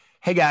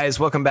Hey guys,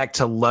 welcome back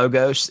to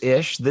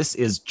Logos-ish. This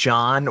is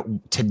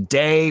John.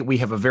 Today we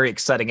have a very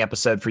exciting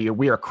episode for you.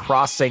 We are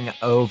crossing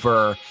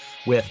over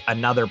with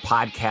another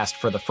podcast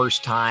for the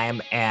first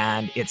time,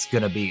 and it's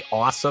going to be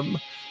awesome.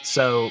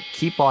 So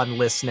keep on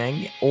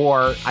listening,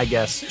 or I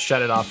guess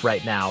shut it off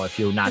right now if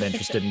you're not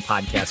interested in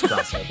podcast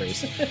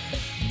crossovers.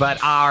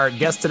 But our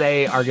guests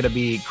today are going to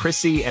be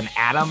Chrissy and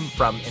Adam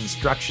from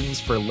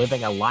Instructions for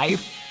Living a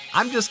Life.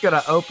 I'm just going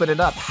to open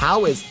it up.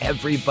 How is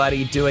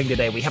everybody doing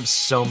today? We have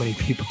so many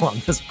people on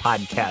this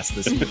podcast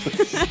this week.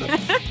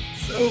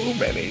 So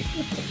many.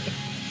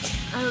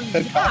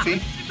 Coffee. I'm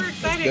super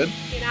excited.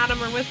 Chrissy and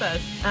Adam are with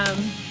us.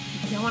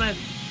 You want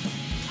to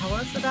tell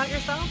us about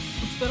yourselves?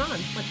 What's going on?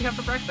 What do you have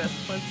for breakfast?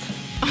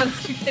 How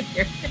did you get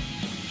here?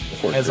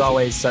 As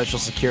always, social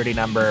security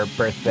number,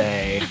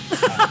 birthday,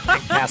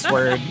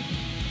 password.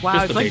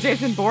 Wow, it's like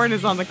Jason Bourne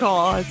is on the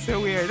call. It's so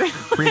weird.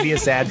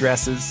 Previous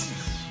addresses.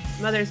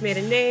 Mother's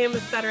maiden name,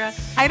 etc.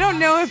 I don't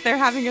know if they're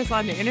having us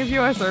on to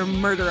interview us or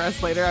murder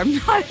us later. I'm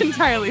not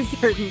entirely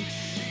certain.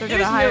 There's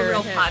no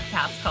real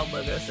podcast called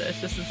Logos-ish.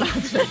 This is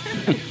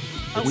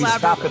we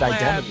stop at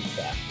identity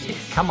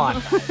theft. Come on,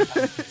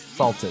 guys.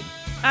 Salted.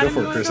 Adam,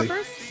 go for it, Chrissy. Go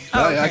first?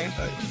 No, okay.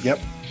 Yep.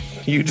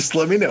 You just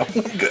let me know.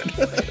 I'm good.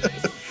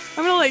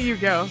 I'm going to let you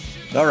go.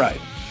 All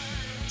right.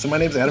 So my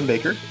name is Adam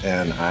Baker,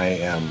 and I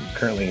am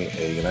currently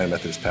a United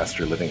Methodist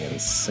pastor living in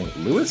St.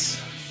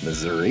 Louis,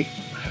 Missouri.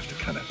 I have to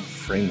kind of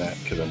frame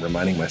that because I'm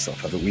reminding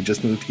myself of it. We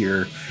just moved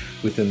here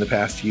within the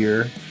past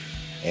year,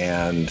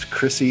 and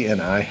Chrissy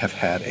and I have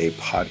had a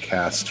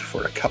podcast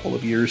for a couple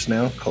of years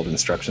now called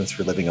Instructions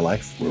for Living a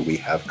Life, where we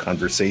have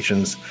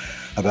conversations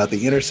about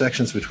the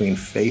intersections between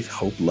faith,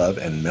 hope, love,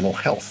 and mental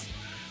health,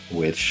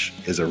 which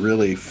is a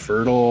really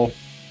fertile,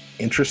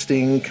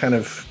 interesting kind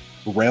of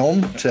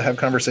realm to have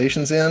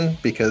conversations in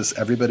because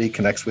everybody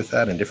connects with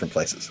that in different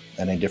places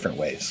and in different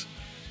ways.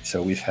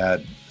 So we've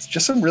had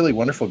just some really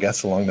wonderful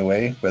guests along the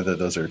way, whether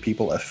those are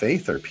people of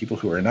faith or people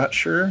who are not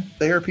sure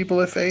they are people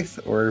of faith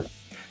or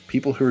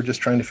people who are just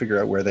trying to figure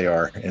out where they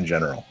are in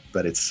general.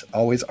 But it's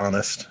always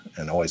honest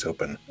and always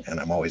open, and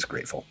I'm always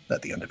grateful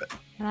at the end of it.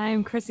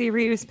 I'm Chrissy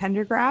Reeves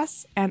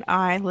Pendergrass, and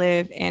I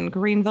live in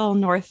Greenville,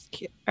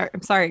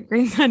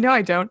 Greenville. No,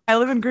 I don't. I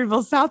live in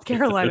Greenville, South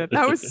Carolina.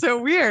 That was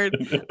so weird.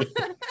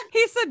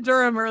 He said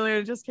Durham earlier.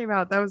 It just came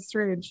out. That was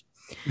strange.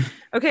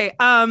 Okay.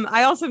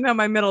 I also know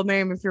my middle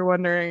name, if you're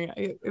wondering,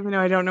 even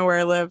though I don't know where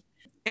I live.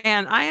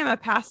 And I am a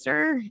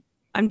pastor.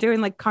 I'm doing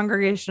like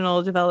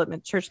congregational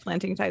development, church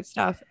planting type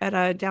stuff at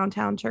a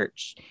downtown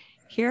church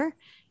here.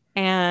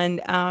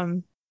 And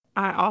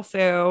I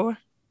also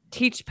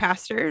teach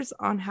pastors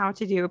on how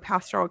to do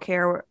pastoral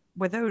care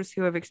with those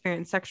who have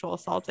experienced sexual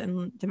assault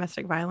and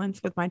domestic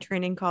violence with my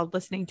training called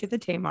Listening to the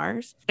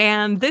Tamars.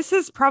 And this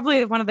is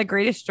probably one of the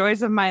greatest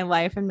joys of my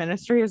life in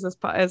ministry is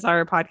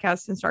our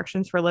podcast,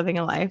 Instructions for Living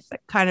a Life.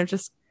 That kind of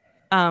just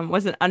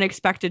was an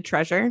unexpected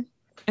treasure.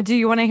 Do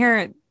you want to hear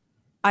it?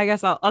 I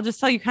guess I'll just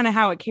tell you kind of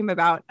how it came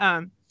about.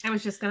 I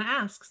was just going to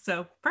ask.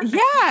 So perfect.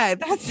 Yeah,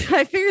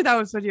 I figured that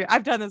was what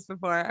I've done this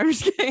before. I'm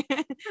just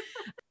kidding.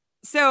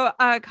 So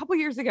a couple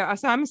years ago,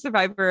 so I'm a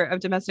survivor of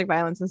domestic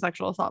violence and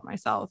sexual assault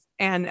myself.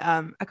 And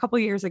a couple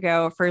years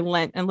ago for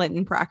Lent and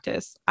Lenten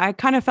practice, I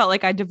kind of felt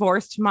like I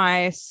divorced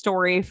my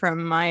story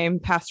from my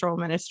pastoral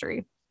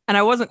ministry. And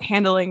I wasn't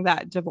handling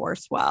that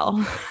divorce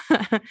well.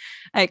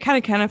 I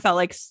kind of felt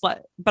like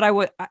but I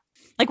would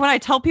like when I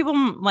tell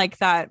people like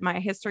that, my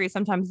history,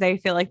 sometimes they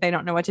feel like they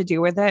don't know what to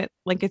do with it.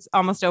 Like it's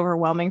almost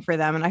overwhelming for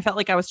them. And I felt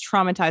like I was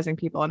traumatizing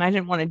people and I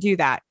didn't want to do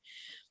that.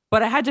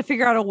 But I had to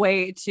figure out a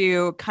way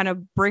to kind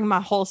of bring my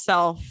whole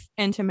self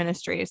into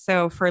ministry.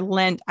 So for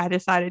Lent, I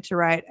decided to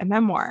write a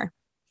memoir.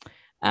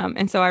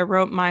 And so I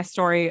wrote my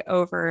story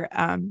over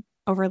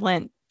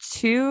Lent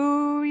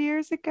 3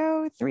 years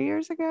ago,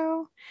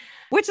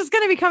 which is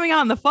going to be coming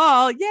out in the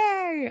fall.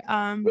 Yay.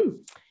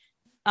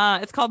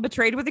 It's called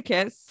Betrayed with a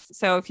Kiss.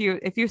 So if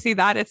you see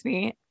that, it's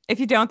me. If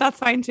you don't, that's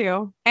fine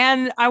too.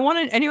 And I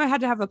knew I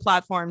had to have a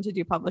platform to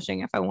do publishing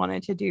if I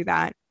wanted to do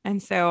that.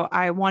 And so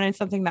I wanted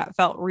something that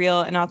felt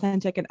real and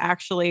authentic and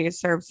actually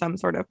served some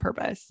sort of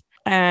purpose.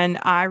 And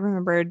I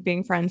remembered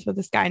being friends with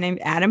this guy named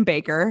Adam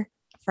Baker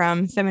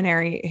from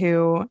seminary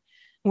who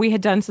we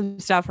had done some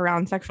stuff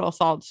around sexual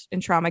assault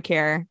and trauma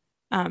care,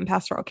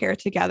 pastoral care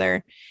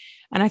together.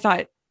 And I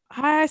thought,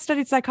 I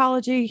studied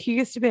psychology. He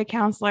used to be a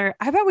counselor.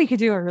 I bet we could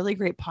do a really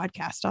great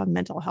podcast on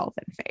mental health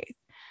and faith.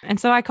 And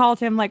so I called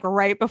him like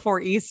right before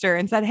Easter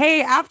and said,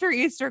 hey, after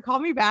Easter, call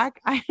me back.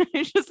 I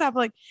just have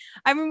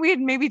we had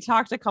maybe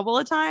talked a couple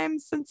of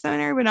times since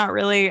seminary, but not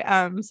really.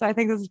 So I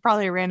think this is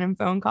probably a random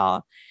phone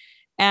call.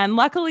 And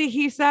luckily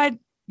he said,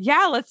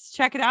 yeah, let's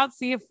check it out.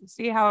 See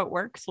how it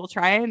works. We'll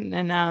try it.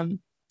 And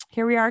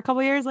here we are a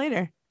couple of years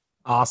later.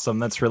 Awesome.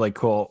 That's really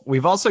cool.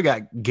 We've also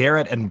got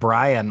Garrett and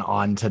Brian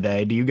on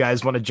today. Do you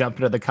guys want to jump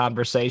into the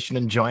conversation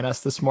and join us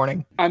this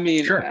morning? I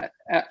mean, sure.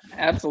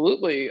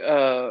 Absolutely.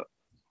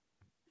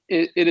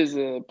 It is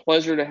a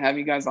pleasure to have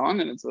you guys on,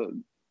 and it's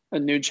a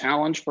new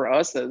challenge for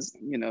us as,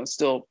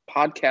 still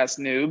podcast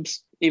noobs,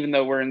 even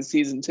though we're in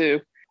season 2.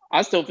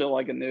 I still feel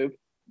like a noob,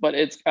 but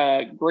it's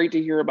great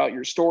to hear about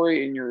your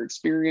story and your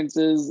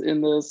experiences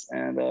in this.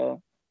 And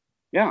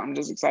yeah, I'm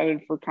just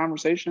excited for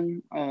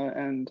conversation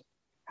and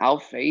how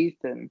faith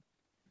and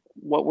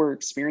what we're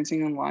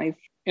experiencing in life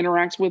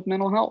interacts with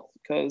mental health,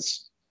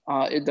 because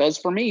it does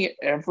for me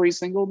every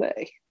single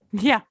day.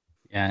 Yeah.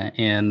 Yeah.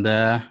 And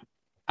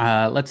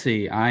let's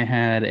see, I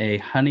had a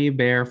honey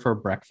bear for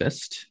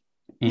breakfast,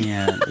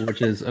 and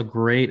which is a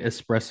great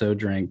espresso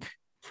drink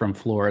from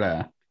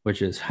Florida,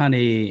 which is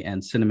honey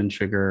and cinnamon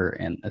sugar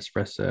and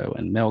espresso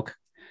and milk.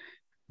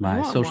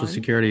 My social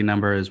security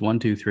number is 1,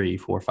 2, 3,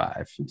 4,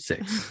 5,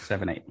 6,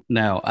 7, 8.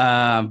 No,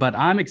 but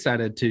I'm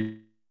excited to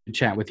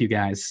chat with you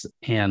guys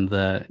and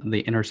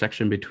the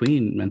intersection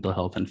between mental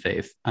health and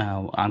faith.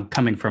 I'm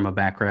coming from a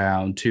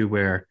background too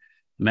where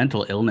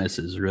mental illness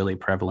is really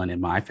prevalent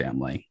in my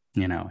family.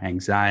 You know,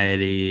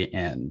 anxiety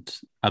and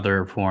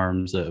other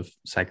forms of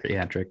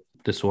psychiatric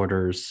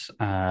disorders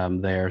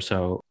there.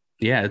 So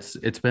yeah,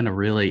 it's been a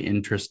really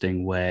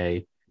interesting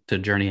way to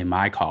journey in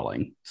my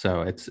calling.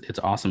 So it's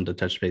awesome to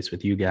touch base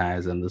with you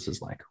guys, and this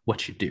is like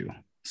what you do.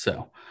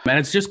 So, and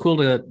it's just cool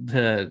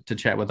to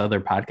chat with other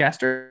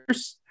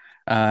podcasters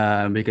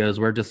because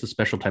we're just a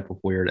special type of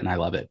weird, and I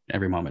love it,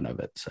 every moment of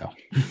it. So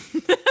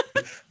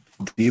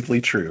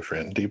Deeply true,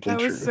 friend. Deeply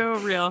true. That was so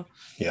real.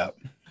 Yeah.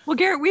 Well,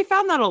 Garrett, we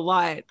found that a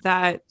lot,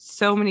 that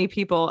so many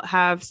people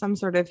have some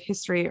sort of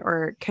history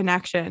or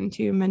connection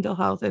to mental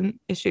health and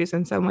issues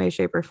in some way,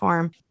 shape, or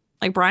form.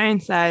 Like Brian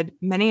said,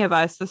 many of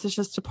us, this is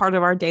just a part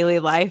of our daily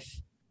life.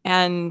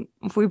 And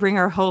if we bring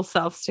our whole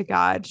selves to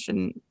God,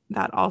 shouldn't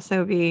that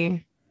also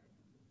be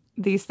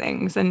these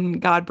things?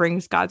 And God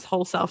brings God's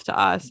whole self to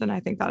us. And I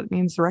think that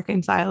means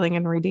reconciling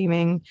and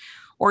redeeming,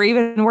 or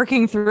even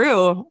working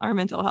through our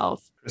mental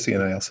health. Chrissy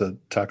and I also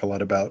talk a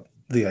lot about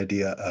the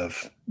idea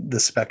of the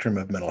spectrum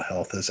of mental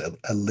health as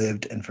a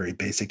lived and very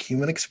basic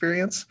human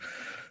experience.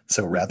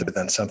 So rather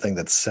than something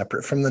that's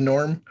separate from the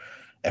norm,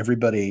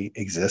 everybody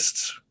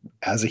exists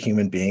as a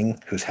human being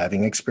who's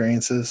having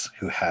experiences,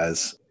 who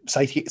has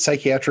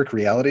psychiatric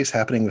realities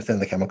happening within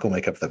the chemical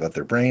makeup of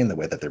their brain, the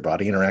way that their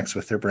body interacts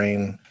with their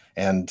brain,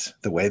 and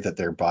the way that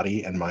their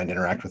body and mind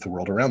interact with the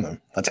world around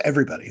them. That's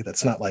everybody.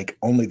 That's not like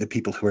only the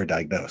people who are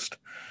diagnosed.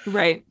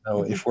 Right.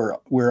 So if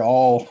we're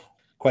all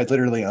quite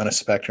literally on a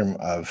spectrum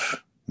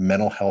of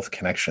mental health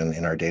connection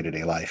in our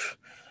day-to-day life,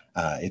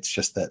 it's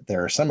just that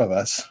there are some of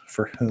us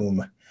for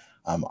whom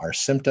our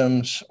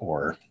symptoms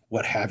or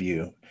what have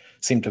you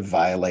seem to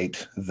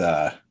violate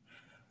the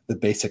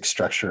basic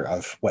structure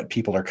of what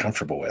people are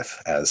comfortable with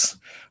as,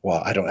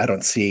 well, I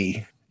don't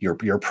see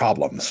your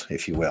problems,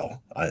 if you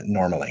will,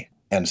 normally.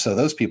 And so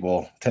those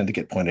people tend to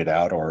get pointed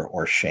out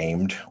or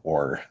shamed,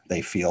 or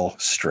they feel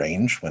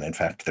strange when in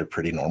fact they're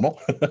pretty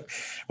normal,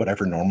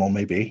 whatever normal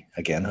may be.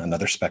 Again,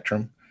 another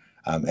spectrum.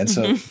 And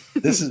so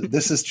this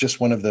is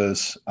just one of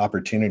those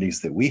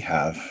opportunities that we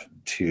have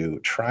to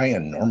try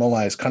and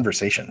normalize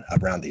conversation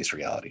around these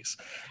realities.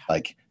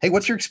 Like, hey,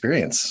 what's your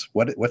experience?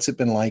 What's it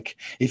been like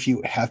if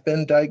you have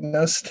been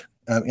diagnosed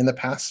in the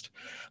past?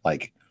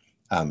 Like,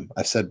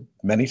 I've said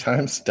many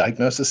times,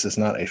 diagnosis is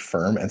not a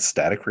firm and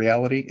static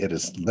reality. It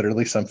is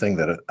literally something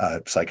that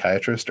a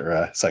psychiatrist or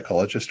a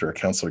psychologist or a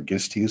counselor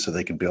gives to you so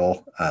they can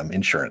bill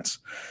insurance.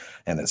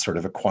 And it sort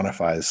of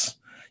quantifies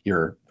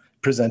your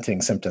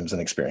presenting symptoms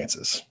and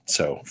experiences.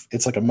 So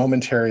it's like a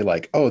momentary,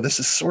 like, oh, this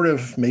is sort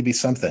of maybe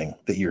something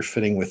that you're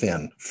fitting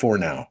within for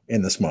now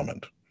in this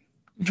moment.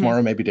 Mm-hmm.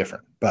 Tomorrow may be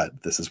different,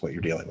 but this is what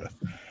you're dealing with.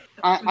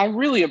 I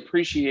really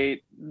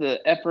appreciate the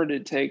effort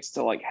it takes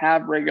to like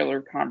have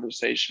regular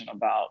conversation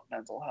about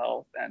mental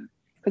health, and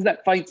because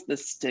that fights the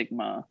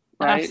stigma,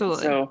 right?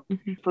 Absolutely. So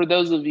for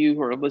those of you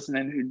who are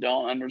listening who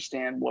don't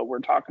understand what we're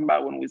talking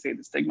about when we say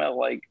the stigma,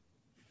 like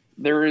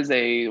there is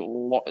the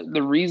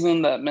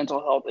reason that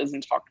mental health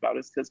isn't talked about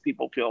is because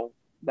people feel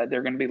that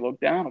they're going to be looked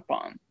down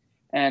upon.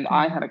 And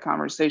I had a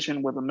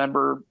conversation with a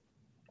member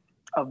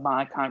of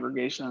my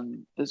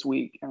congregation this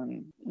week,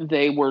 and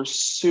they were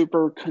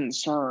super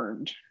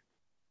concerned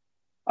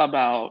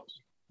about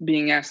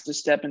being asked to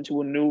step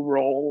into a new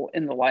role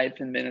in the life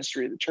and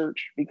ministry of the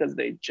church because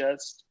they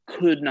just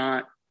could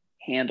not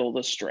handle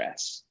the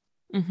stress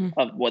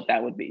of what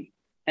that would be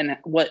and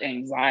what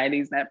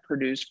anxieties that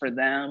produced for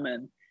them.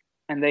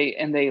 And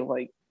they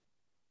like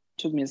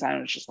took me aside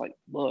and was just like,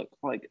 look,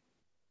 like,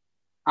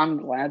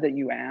 I'm glad that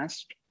you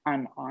asked.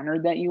 I'm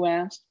honored that you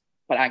asked,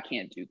 but I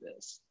can't do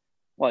this.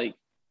 Like,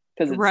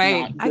 because it's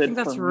right. not good I think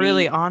that's for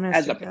really me honest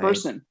as a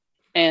person.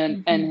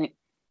 And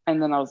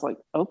then I was like,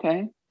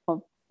 okay,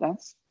 well,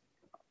 that's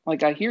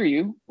like, I hear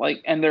you.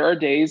 Like, and there are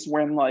days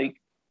when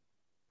like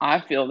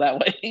I feel that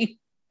way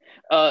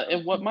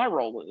in what my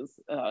role is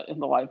in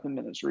the life and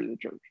ministry of the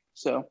church.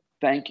 So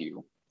thank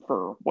you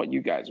for what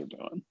you guys are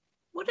doing.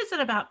 What is it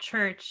about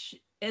church?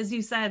 As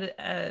you said,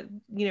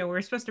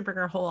 we're supposed to bring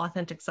our whole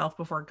authentic self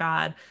before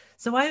God.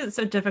 So why is it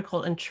so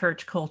difficult in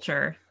church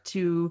culture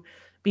to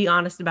be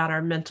honest about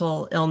our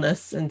mental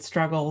illness and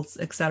struggles,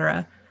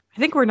 etc.? I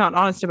think we're not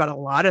honest about a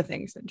lot of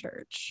things in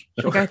church.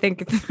 Like, I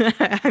think,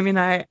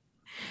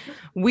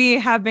 we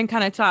have been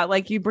kind of taught,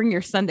 like, you bring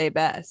your Sunday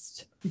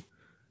best.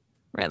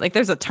 right? Like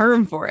there's a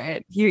term for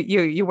it.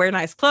 You wear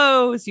nice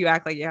clothes, you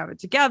act like you have it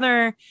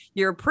together.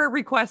 Your prayer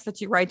requests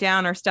that you write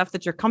down are stuff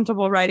that you're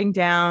comfortable writing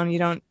down. You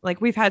don't, like,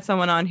 we've had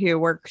someone on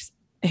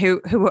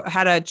who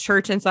had a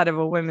church inside of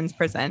a women's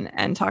prison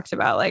and talked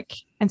about, like,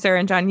 and Sarah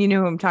and John, you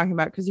know who I'm talking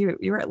about because you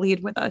were at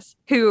Lead with us,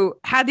 who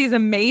had these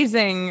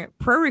amazing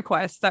prayer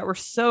requests that were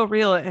so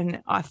real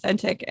and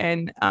authentic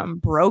and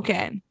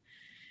broken.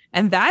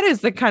 And that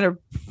is the kind of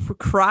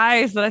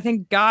cries that I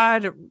think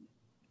God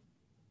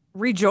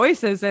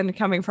rejoices in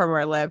coming from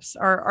our lips,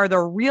 are the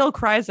real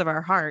cries of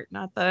our heart,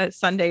 not the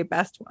Sunday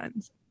best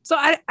ones. So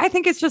I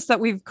think it's just that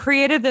we've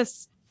created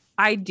this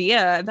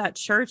idea that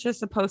church is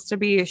supposed to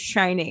be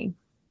shiny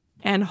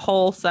and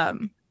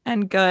wholesome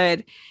and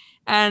good.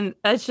 And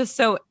that's just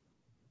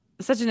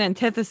such an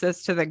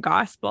antithesis to the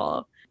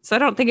gospel. So I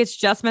don't think it's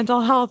just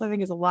mental health. I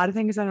think it's a lot of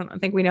things. I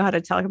don't think we know how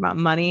to talk about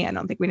money. I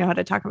don't think we know how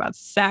to talk about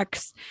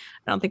sex.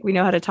 I don't think we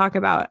know how to talk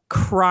about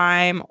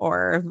crime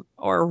or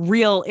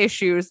real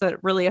issues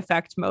that really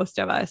affect most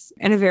of us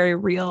in a very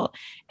real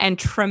and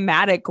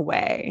traumatic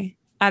way.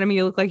 Adam,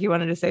 you look like you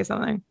wanted to say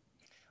something.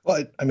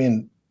 Well, I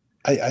mean,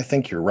 I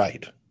think you're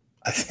right.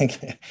 I think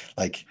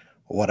like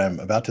what I'm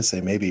about to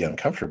say may be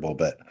uncomfortable,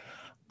 but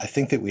I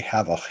think that we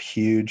have a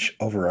huge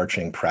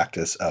overarching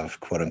practice of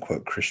quote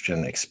unquote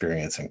Christian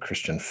experience and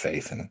Christian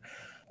faith and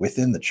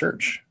within the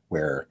church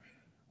where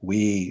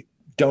we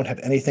don't have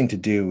anything to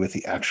do with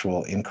the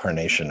actual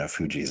incarnation of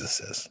who Jesus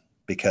is.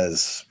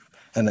 Because,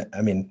 and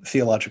I mean,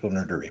 theological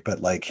nerdery, but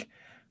like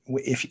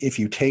if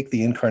you take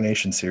the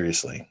incarnation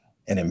seriously,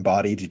 an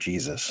embodied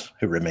Jesus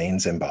who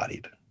remains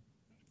embodied,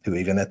 who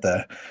even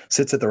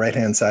sits at the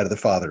right-hand side of the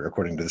Father,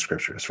 according to the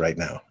scriptures right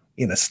now,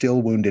 in a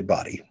still wounded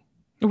body.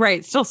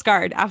 Right. Still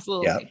scarred.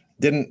 Absolutely. Yeah.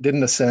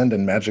 Didn't ascend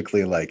and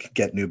magically like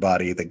get new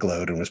body that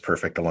glowed and was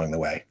perfect along the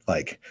way.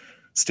 Like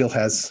still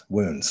has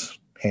wounds,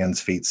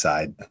 hands, feet,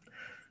 side,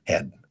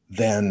 head.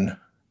 Then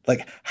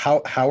like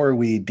how are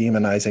we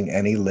demonizing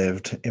any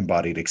lived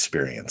embodied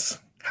experience?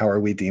 How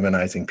are we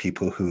demonizing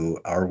people who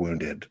are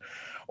wounded?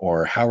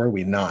 Or how are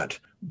we not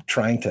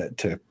trying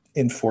to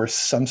enforce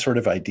some sort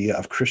of idea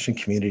of Christian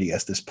community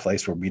as this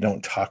place where we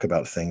don't talk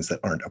about things that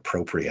aren't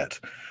appropriate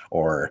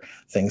or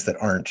things that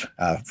aren't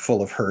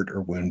full of hurt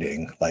or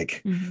wounding?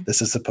 Like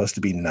this is supposed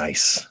to be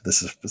nice.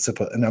 This is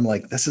supposed, and I'm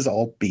like, this is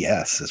all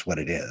BS is what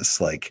it is.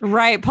 Like,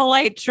 right.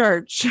 Polite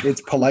church.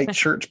 It's polite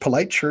church.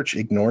 Polite church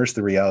ignores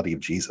the reality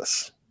of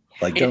Jesus.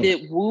 Like, and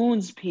it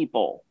wounds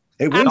people.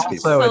 It wounds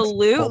people.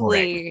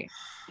 Absolutely.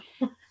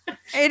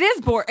 It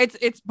is boring.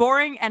 It's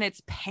boring and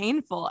it's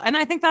painful. And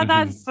I think that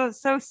that's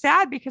so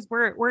sad because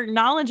we're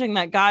acknowledging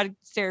that God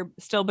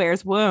still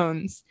bears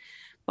wounds,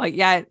 but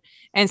yet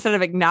instead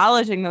of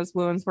acknowledging those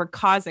wounds, we're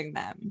causing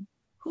them.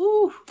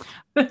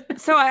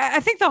 So I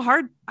think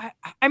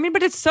I mean,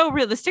 but it's so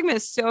real. The stigma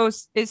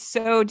is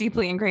so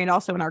deeply ingrained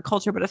also in our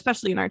culture, but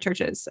especially in our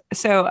churches.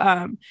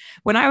 So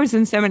when I was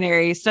in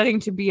seminary studying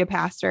to be a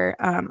pastor,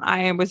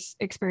 I was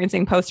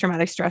experiencing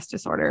post-traumatic stress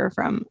disorder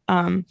from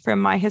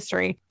my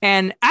history.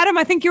 And Adam,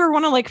 I think you were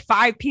one of like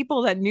 5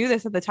 people that knew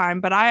this at the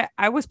time, but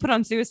I was put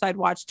on suicide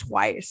watch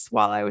twice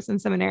while I was in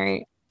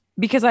seminary.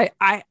 Because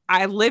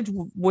I lived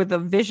with the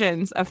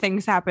visions of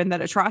things happen,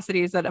 that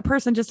atrocities that a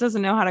person just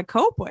doesn't know how to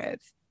cope with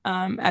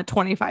at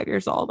 25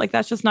 years old. Like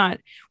that's just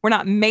we're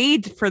not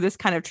made for this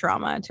kind of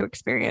trauma to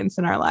experience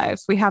in our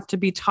lives. We have to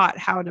be taught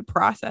how to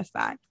process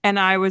that. And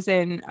I was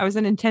in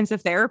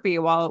intensive therapy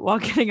while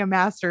getting a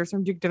master's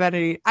from Duke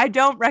Divinity. I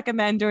don't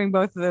recommend doing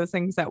both of those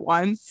things at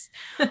once.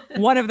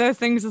 One of those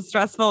things is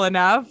stressful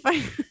enough,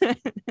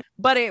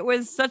 but it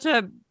was such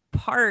a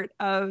part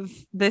of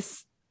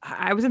this.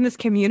 I was in this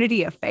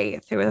community of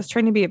faith. I was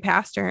trying to be a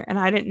pastor, and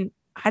I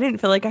didn't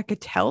feel like I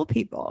could tell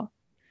people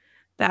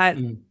that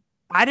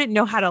I didn't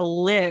know how to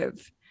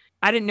live.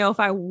 I didn't know if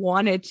I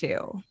wanted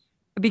to,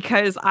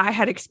 because I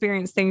had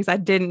experienced things I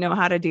didn't know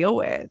how to deal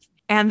with.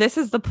 And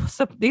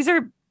these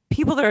are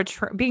people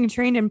that are being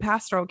trained in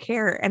pastoral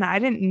care, and I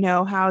didn't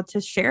know how to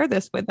share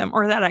this with them,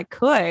 or that I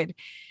could.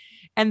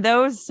 And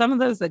some of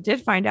those that did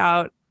find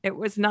out, it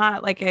was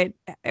not like it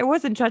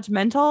wasn't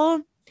judgmental.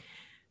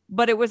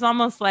 But it was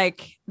almost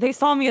like they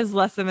saw me as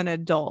less of an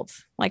adult.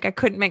 Like I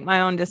couldn't make my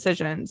own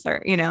decisions,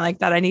 or, like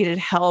that I needed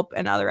help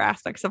in other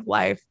aspects of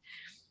life,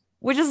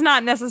 which is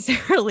not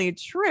necessarily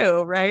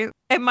true, right?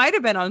 It might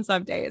have been on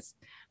some days,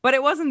 but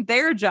it wasn't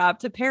their job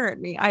to parent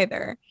me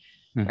either,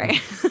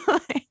 right?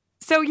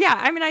 So, yeah,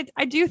 I mean,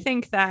 I do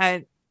think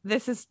that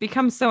this has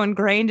become so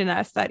ingrained in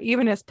us that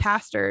even as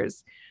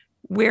pastors,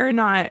 we're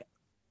not,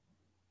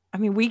 I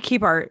mean, we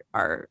keep our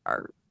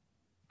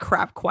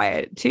crap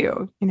quiet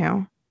too,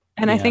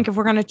 And I think if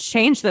we're going to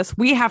change this,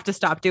 we have to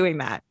stop doing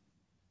that.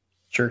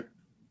 Sure.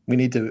 We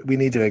need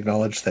to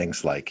acknowledge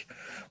things like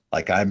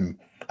I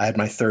had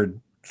my 3rd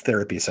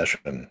therapy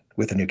session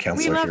with a new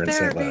counselor here in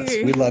St.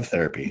 Louis. We love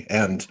therapy.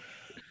 And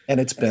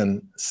it's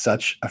been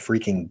such a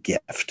freaking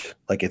gift.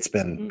 Like it's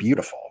been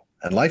beautiful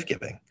and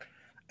life-giving.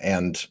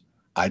 And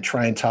I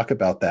try and talk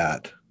about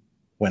that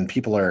when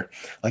people are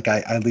like,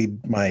 I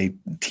lead my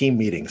team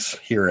meetings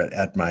here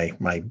at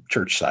my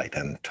church site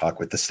and talk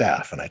with the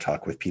staff, and I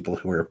talk with people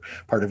who are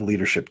part of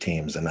leadership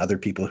teams and other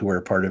people who are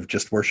part of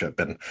just worship.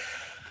 And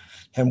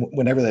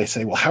whenever they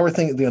say, well, how are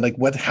things, they're like,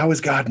 how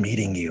is God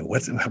meeting you?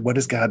 What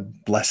is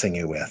God blessing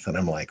you with? And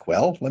I'm like,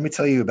 well, let me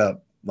tell you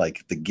about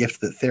like the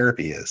gift that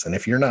therapy is. And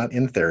if you're not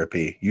in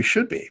therapy, you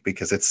should be,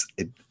 because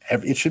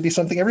it should be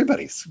something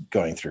everybody's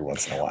going through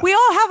once in a while. We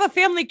all have a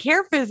family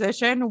care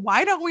physician.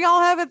 Why don't we all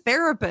have a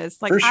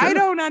therapist? Like, Sure. I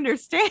don't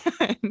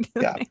understand.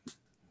 Yeah.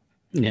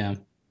 Yeah.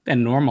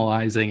 And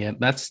normalizing it.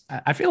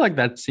 I feel like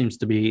that seems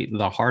to be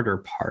the harder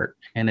part.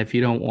 And if you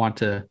don't want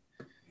to,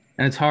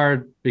 and it's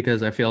hard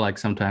because I feel like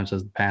sometimes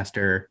as the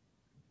pastor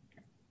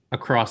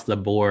across the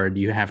board,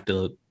 you have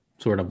to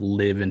sort of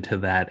live into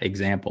that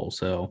example.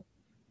 So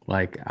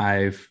like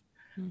I've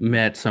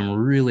met some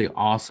really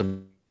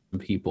awesome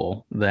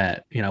people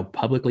that,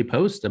 publicly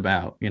post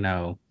about,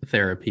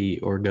 therapy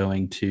or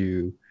going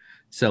to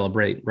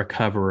celebrate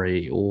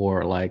recovery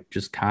or like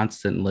just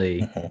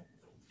constantly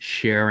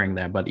sharing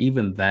that. But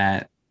even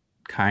that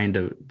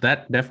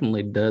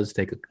definitely does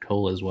take a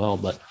toll as well.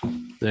 But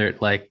they're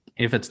like,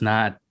 if it's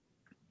not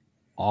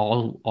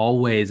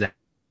always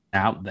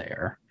out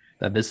there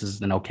that this is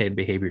an okay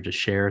behavior to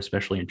share,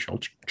 especially in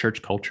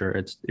church culture,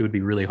 it would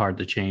be really hard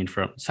to change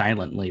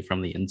silently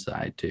from the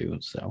inside too.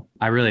 So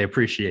I really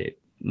appreciate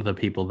the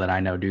people that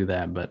I know do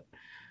that, but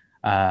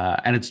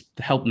and it's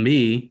helped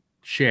me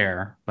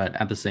share, but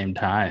at the same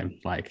time,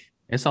 like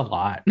it's a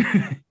lot.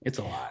 It's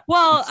a lot.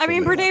 Well, I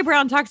mean, Brene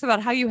Brown talks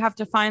about how you have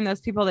to find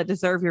those people that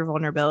deserve your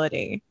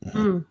vulnerability.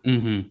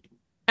 Mm-hmm.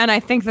 And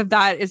I think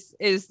that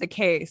is the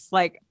case.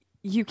 Like,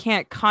 you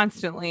can't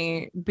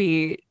constantly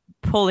be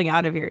pulling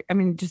out of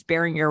just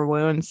bearing your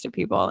wounds to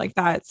people. Like,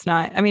 that's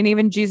not,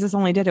 even Jesus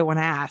only did it when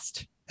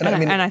asked. And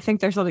I think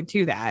there's something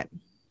to that.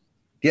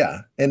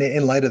 Yeah. And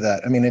in light of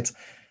that,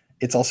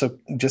 it's also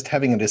just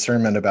having a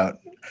discernment about,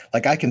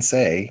 like, I can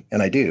say,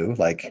 and I do,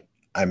 like,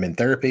 I'm in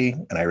therapy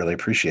and I really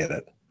appreciate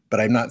it. But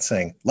I'm not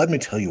saying, let me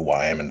tell you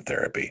why I'm in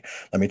therapy.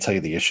 Let me tell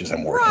you the issues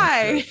I'm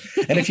working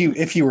through. And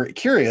if you were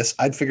curious,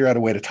 I'd figure out a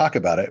way to talk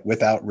about it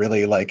without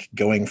really like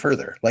going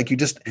further. Like, you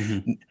just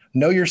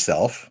know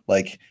yourself.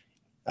 Like,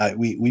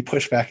 we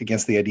push back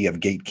against the idea of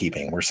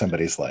gatekeeping, where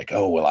somebody's like,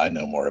 oh, well, I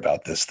know more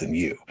about this than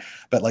you.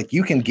 But like,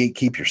 you can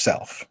gatekeep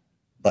yourself.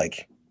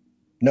 Like,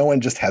 no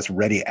one just has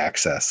ready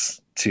access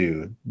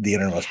to the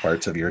innermost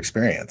parts of your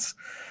experience.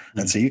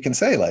 And so you can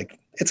say, like,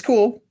 it's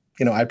cool.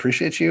 I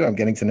appreciate you. I'm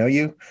getting to know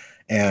you.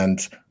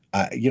 And,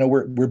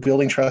 we're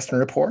building trust and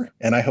rapport.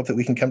 And I hope that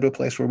we can come to a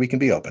place where we can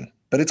be open.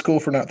 But it's cool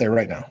if we're not there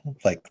right now.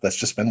 Like, let's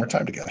just spend more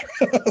time together.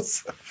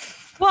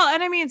 Well,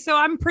 and so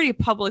I'm pretty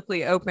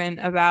publicly open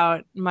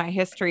about my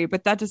history,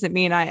 but that doesn't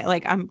mean I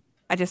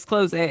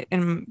disclose it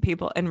in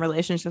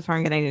relationships where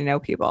I'm getting to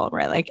know people,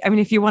 right? Like,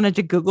 if you wanted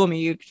to Google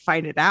me, you could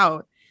find it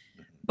out.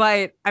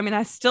 But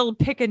I still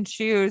pick and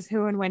choose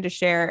who and when to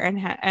share, and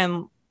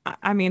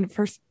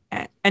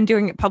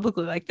doing it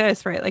publicly like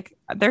this, right? Like,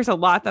 there's a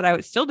lot that I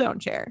still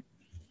don't share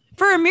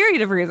for a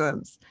myriad of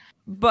reasons,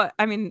 but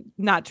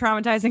not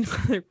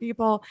traumatizing other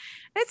people.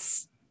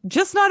 It's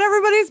just not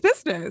everybody's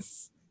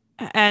business.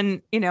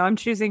 And, I'm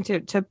choosing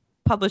to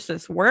publish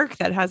this work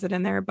that has it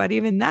in there. But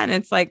even then,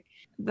 it's like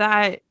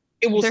that.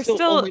 It will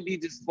still only be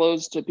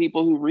disclosed to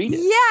people who read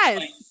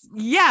it.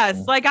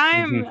 Yes. Like,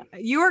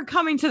 you are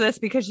coming to this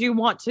because you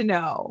want to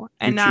know,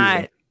 and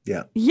not.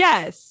 Yeah.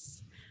 Yes.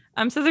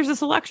 So there's a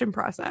selection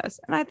process,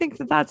 and I think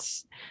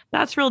that's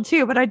real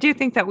too. But I do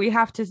think that we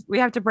have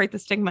to break the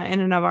stigma in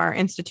and of our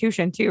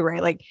institution too,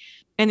 right? Like,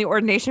 in the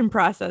ordination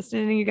process,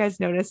 didn't you guys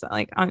notice,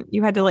 like,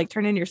 you had to like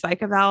turn in your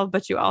psych eval,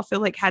 but you also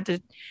like had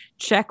to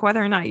check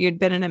whether or not you'd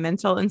been in a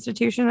mental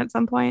institution at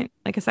some point,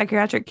 like a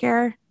psychiatric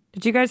care?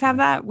 Did you guys have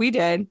that? We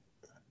did.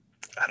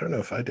 I don't know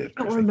if I did.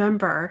 I don't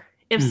remember.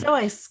 If so,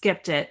 I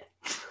skipped it.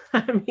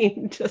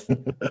 Just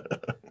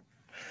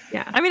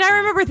yeah. I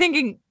remember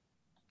thinking,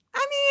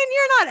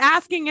 you're not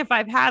asking if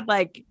I've had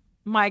like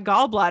my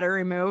gallbladder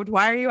removed.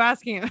 Why are you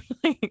asking?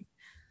 Like,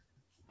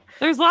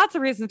 there's lots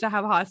of reasons to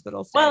have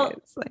hospital stays. Well,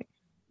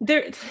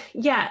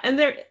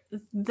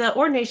 the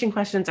ordination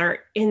questions are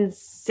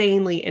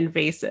insanely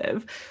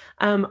invasive.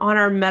 On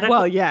our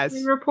medical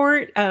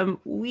report,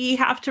 we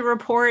have to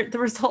report the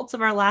results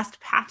of our last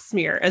pap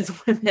smear as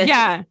women.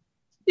 Yeah.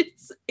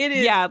 It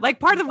is. Yeah. Like,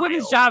 part of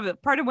women's job,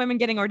 part of women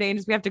getting ordained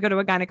is we have to go to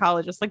a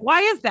gynecologist. Like,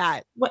 why is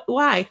that?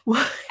 Why?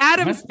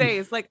 Adam's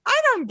face. Like,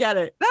 I don't get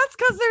it. That's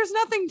because there's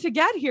nothing to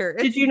get here.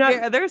 Did you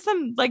not? There's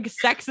some like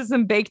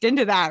sexism baked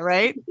into that,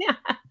 right? Yeah.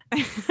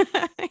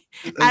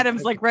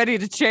 Adam's like ready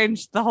to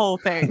change the whole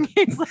thing.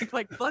 He's like,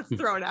 let's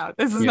throw it out.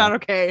 This is not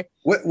okay.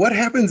 What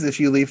happens if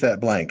you leave that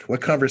blank?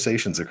 What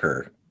conversations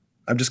occur?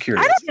 I'm just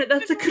curious.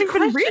 That's a good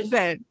question.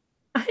 Reason.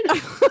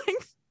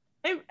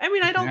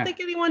 I don't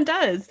think anyone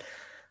does.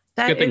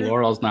 Good thing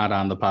Laurel's not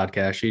on the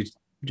podcast. She'd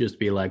just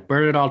be like,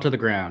 burn it all to the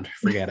ground.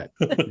 Forget it.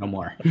 No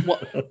more.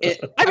 Well,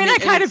 I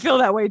kind of feel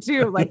that way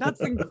too. Like, that's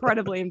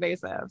incredibly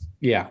invasive.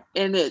 Yeah.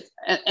 And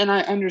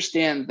I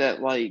understand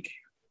that, like,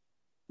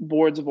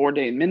 boards of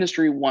ordained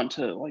ministry want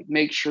to like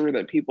make sure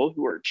that people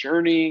who are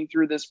journeying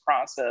through this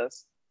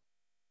process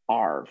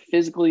are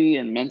physically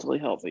and mentally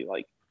healthy.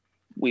 Like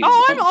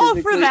I'm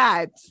all for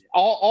that.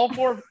 All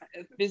for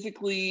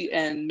physically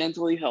and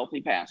mentally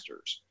healthy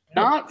pastors,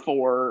 not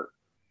for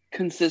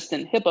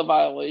consistent HIPAA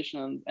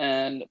violations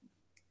and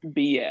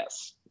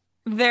BS.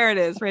 There it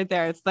is right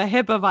there. It's the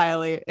HIPAA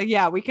violation.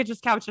 Yeah, we could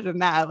just couch it in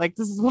that. Like,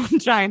 this is one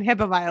giant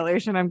HIPAA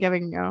violation I'm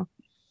giving you.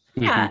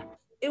 Yeah.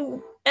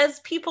 As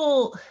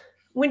people,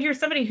 when you're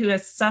somebody who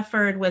has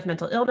suffered with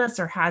mental illness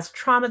or has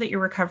trauma that you're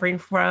recovering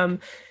from,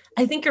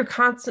 I think you're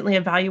constantly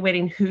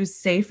evaluating who's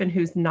safe and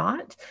who's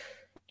not.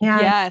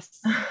 And,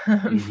 yes.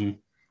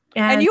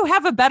 And you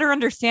have a better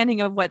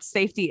understanding of what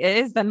safety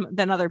is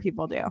than other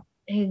people do.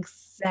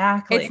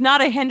 Exactly. It's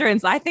not a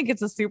hindrance. I think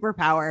it's a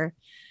superpower.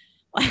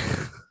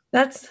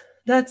 That's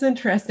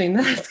interesting.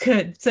 That's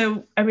good.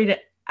 So, I mean,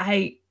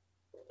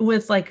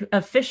 with like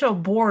official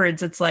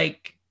boards, it's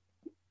like,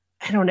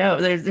 I don't know,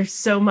 there's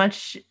so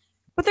much.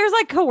 But there's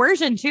like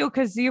coercion too,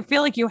 because you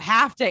feel like you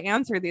have to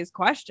answer these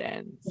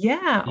questions.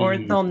 Yeah. Or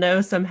they'll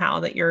know somehow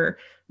that you're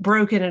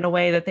broken in a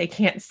way that they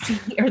can't see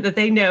or that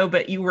they know,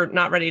 but you were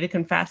not ready to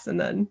confess. And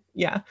then,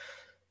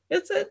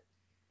 it's it.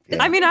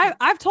 I mean,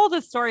 I've told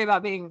this story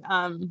about being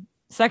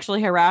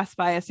sexually harassed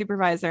by a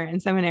supervisor in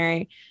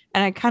seminary,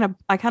 and I kind of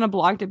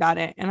blogged about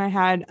it. And I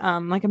had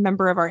like a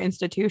member of our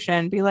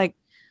institution be like,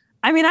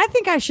 I mean, I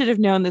think I should have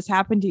known this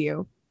happened to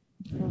you.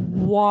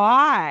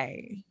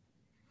 Why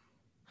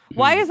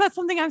is that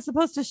something I'm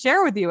supposed to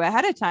share with you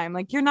ahead of time?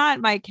 Like, you're not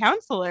my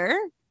counselor.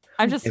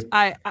 I'm just,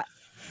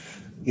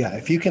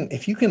 if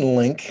you can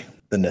link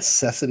the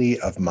necessity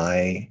of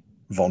my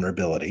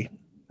vulnerability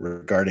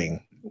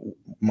regarding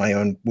my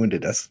own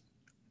woundedness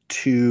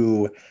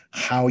to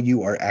how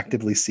you are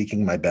actively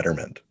seeking my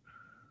betterment,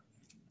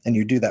 and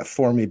you do that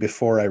for me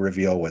before I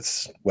reveal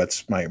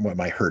what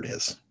my hurt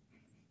is,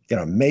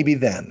 maybe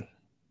then.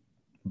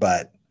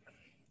 But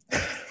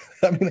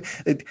I mean,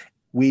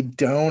 we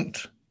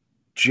don't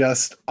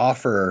just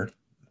offer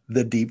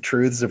the deep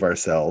truths of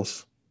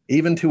ourselves,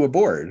 even to a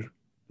board.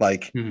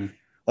 Like,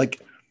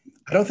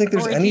 I don't think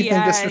there's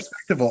anything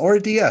disrespectful, or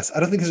a DS. I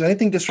don't think there's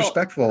anything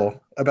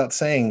disrespectful about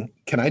saying,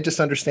 can I just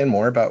understand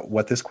more about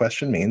what this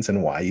question means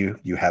and why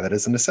you have it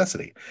as a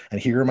necessity? And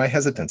here are my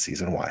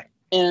hesitancies and why.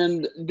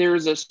 And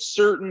there's a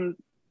certain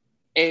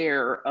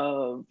air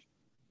of,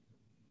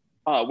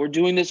 we're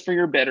doing this for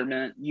your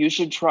betterment. You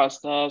should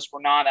trust us. We're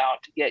not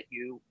out to get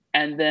you.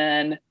 And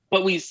then,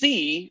 but we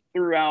see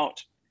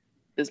throughout,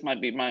 this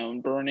might be my own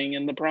burning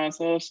in the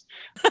process.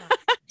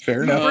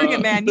 Fair enough. You bring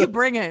it, man. You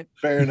bring it.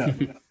 Fair enough.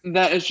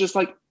 That it's just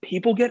like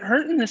people get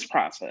hurt in this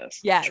process.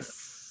 Yes. Sure.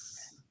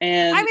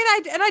 And I mean,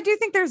 I do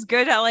think there's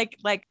good at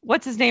like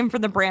what's his name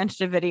from the Branch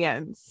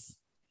Davidians?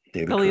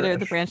 David the leader Koresh. of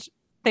the Branch.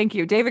 Thank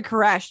you. David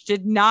Koresh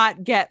did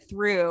not get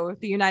through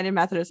the United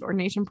Methodist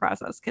ordination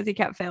process because he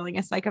kept failing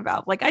a psych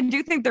eval. Like, I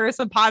do think there is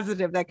some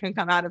positive that can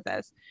come out of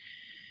this.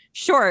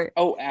 Sure.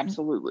 Oh,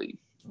 absolutely.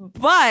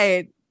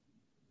 But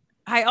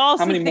I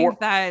also think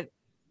that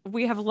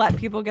we have let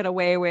people get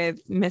away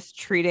with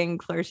mistreating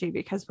clergy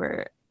because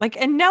we're like,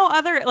 and no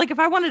other, like, if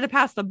I wanted to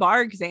pass the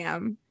bar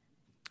exam,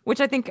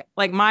 which I think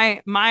like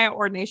my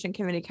ordination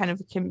committee kind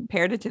of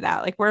compared it to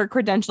that. Like, we're a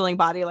credentialing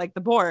body, like the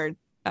board.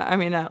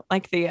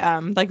 Like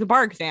the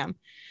bar exam.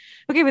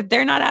 Okay, but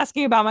they're not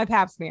asking about my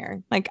pap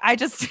smear. Like, I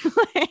just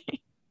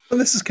Well,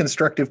 this is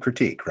constructive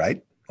critique,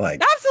 right?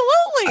 Like,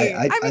 absolutely.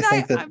 I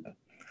think that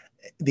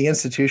the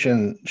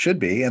institution should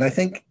be, and I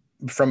think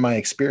from my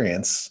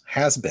experience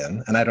has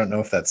been, and I don't know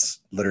if that's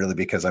literally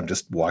because I'm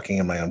just walking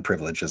in my own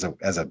privilege as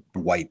a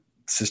white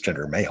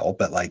cisgender male,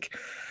 but like,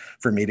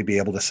 for me to be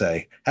able to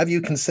say, have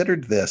you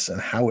considered this and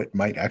how it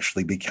might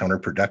actually be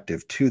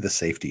counterproductive to the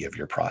safety of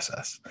your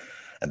process?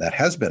 And that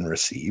has been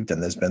received,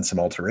 and there's been some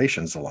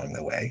alterations along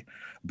the way,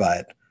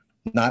 but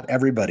not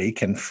everybody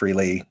can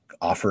freely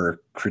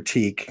offer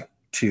critique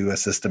to a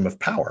system of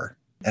power.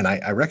 And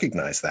I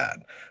recognize that.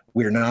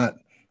 We're not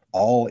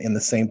all in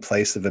the same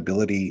place of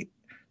ability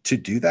to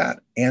do that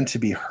and to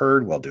be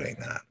heard while doing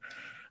that.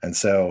 And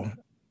so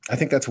I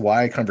think that's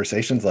why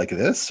conversations like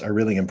this are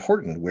really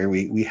important, where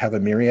we have a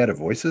myriad of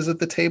voices at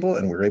the table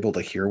and we're able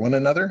to hear one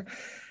another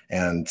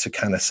and to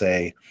kind of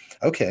say,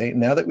 okay,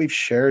 now that we've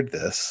shared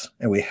this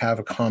and we have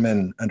a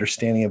common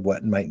understanding of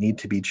what might need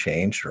to be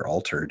changed or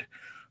altered,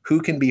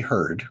 who can be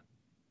heard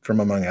from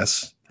among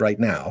us right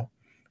now?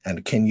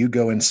 And can you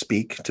go and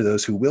speak to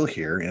those who will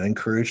hear and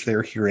encourage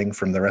their hearing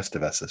from the rest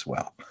of us as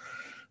well?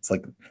 It's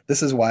like,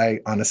 this is why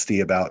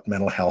honesty about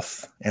mental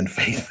health and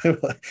faith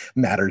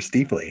matters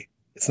deeply.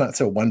 It's not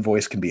so one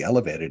voice can be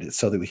elevated. It's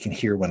so that we can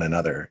hear one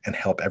another and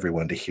help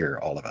everyone to hear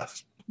all of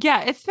us.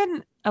 Yeah, it's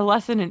been a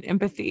lesson in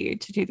empathy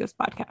to do this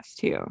podcast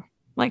too.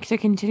 Like, to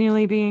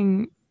continually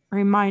being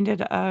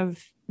reminded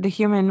of the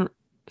human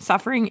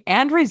suffering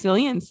and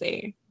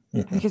resiliency,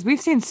 because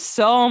we've seen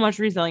so much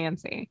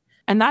resiliency,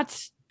 and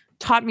that's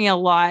taught me a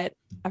lot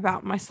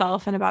about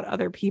myself and about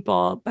other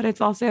people, but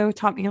it's also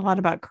taught me a lot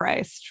about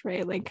Christ,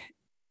 right? Like,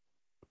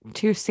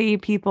 to see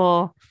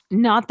people,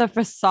 not the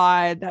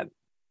facade that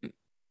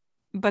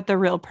but the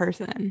real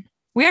person.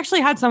 We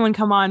actually had someone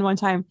come on one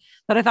time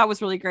that I thought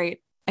was really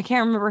great. I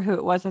can't remember who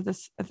it was at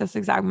this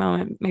exact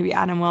moment. Maybe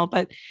Adam will,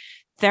 but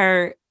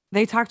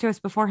they talked to us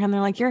beforehand. They're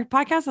like, your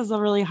podcast has a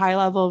really high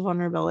level of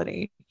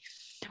vulnerability,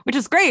 which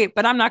is great,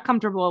 but I'm not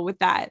comfortable with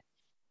that.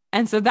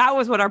 And so that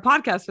was what our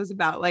podcast was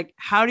about. Like,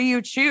 how do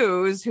you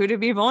choose who to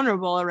be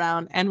vulnerable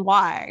around and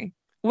why?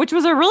 Which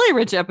was a really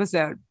rich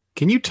episode.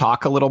 Can you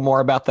talk a little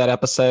more about that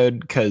episode?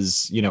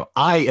 Because,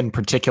 I in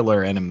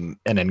particular am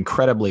an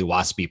incredibly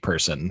waspy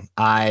person.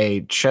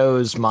 I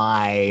chose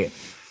my,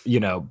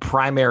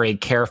 primary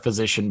care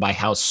physician by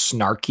how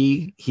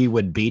snarky he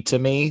would be to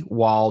me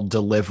while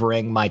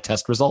delivering my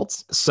test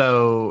results.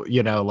 So,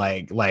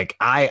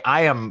 I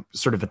am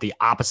sort of at the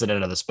opposite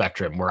end of the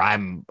spectrum where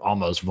I'm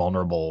almost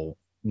vulnerable,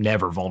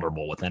 never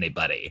vulnerable with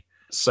anybody.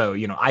 So,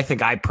 I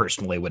think I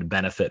personally would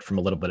benefit from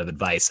a little bit of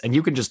advice, and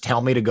you can just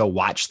tell me to go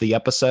watch the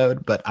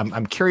episode, but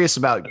I'm curious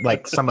about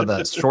like some of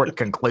the short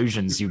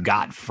conclusions you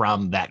got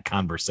from that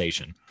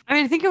conversation. I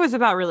mean, I think it was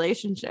about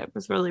relationship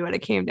was really what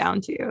it came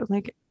down to,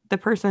 like the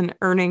person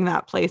earning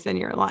that place in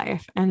your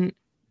life and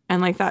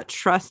like that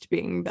trust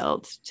being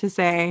built to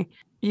say,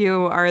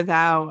 you are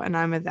thou and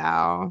I'm a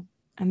thou,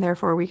 and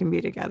therefore we can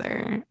be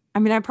together. I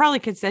mean, I probably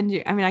could send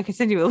you, I could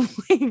send you a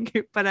link,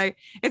 but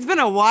it's been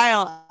a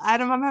while.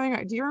 Adam,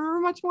 do you remember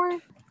much more?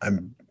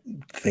 I'm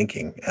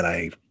thinking,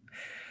 and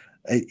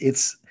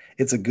it's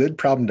a good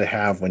problem to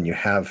have when you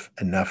have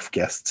enough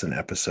guests and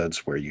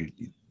episodes where you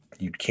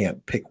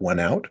can't pick one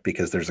out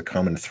because there's a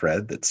common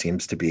thread that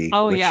seems to be,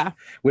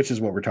 which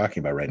is what we're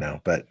talking about right now.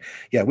 But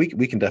yeah, we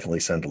can definitely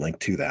send a link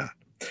to that.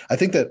 I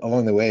think that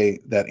along the way,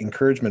 that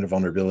encouragement of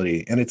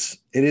vulnerability, and it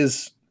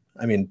is,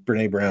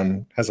 Brene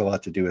Brown has a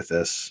lot to do with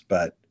this,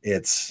 but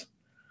it's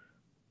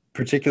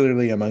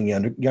particularly among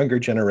younger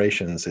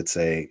generations, it's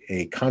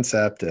a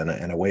concept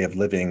and a way of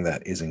living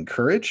that is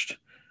encouraged.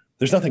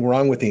 There's nothing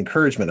wrong with the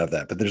encouragement of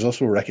that, but there's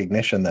also a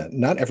recognition that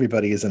not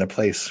everybody is in a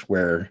place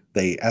where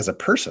they, as a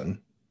person,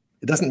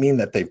 it doesn't mean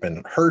that they've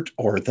been hurt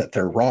or that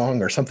they're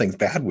wrong or something's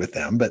bad with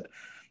them, but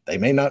they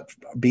may not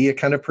be a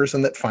kind of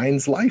person that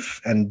finds life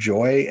and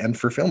joy and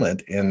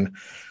fulfillment in,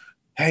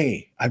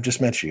 hey, I've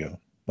just met you.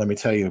 Let me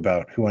tell you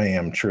about who I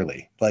am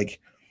truly. Like,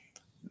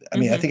 I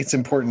think it's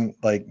important,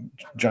 like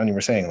John, you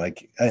were saying,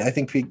 like, I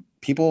think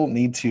people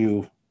need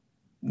to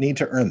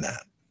earn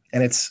that.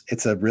 And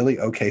it's a really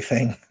okay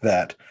thing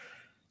that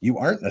you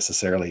aren't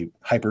necessarily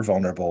hyper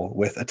vulnerable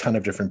with a ton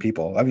of different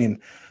people. I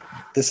mean,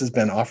 this has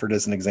been offered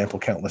as an example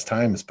countless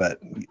times, but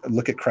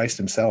look at Christ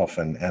himself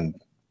and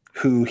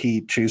who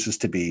he chooses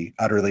to be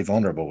utterly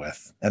vulnerable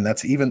with. And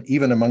that's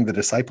even among the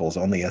disciples,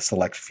 only a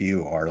select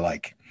few are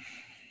like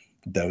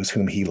those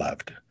whom he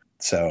loved.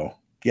 So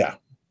yeah,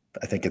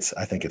 I think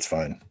it's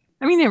fine.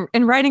 I mean,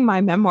 in writing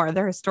my memoir,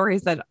 there are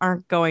stories that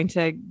aren't going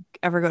to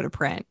ever go to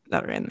print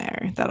that are in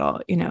there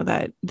that'll,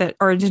 that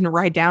or didn't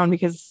write down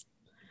because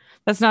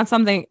that's not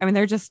something,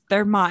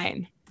 they're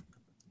mine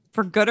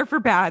for good or for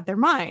bad. They're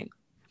mine.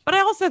 But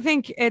I also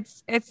think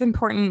it's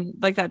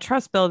important, like that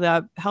trust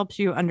buildup helps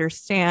you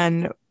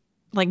understand,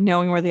 like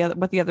knowing what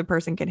the other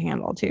person can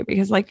handle too,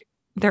 because like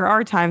there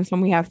are times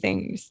when we have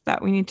things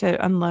that we need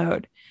to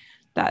unload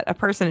that a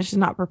person is just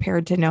not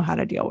prepared to know how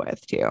to deal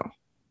with too.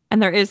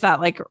 And there is that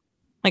like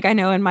I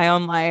know in my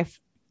own life,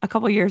 a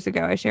couple of years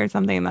ago, I shared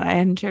something that I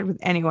hadn't shared with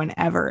anyone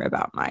ever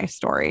about my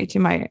story to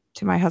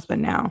my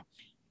husband now.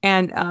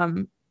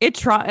 And it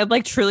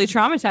truly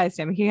traumatized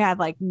him. He had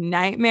like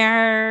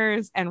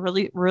nightmares and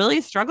really,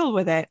 really struggled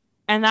with it.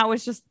 And that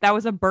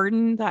was a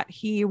burden that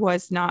he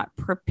was not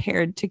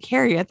prepared to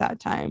carry at that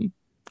time.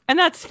 And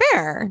that's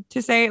fair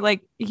to say,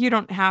 like, you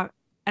don't have,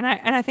 and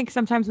I think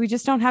sometimes we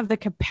just don't have the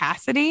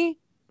capacity.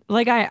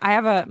 Like I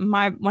have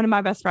one of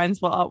my best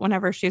friends, well,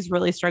 whenever she's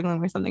really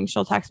struggling with something,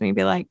 she'll text me and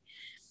be like,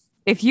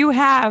 if you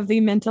have the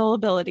mental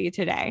ability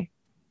today,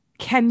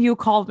 can you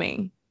call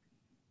me?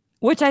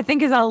 Which I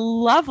think is a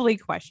lovely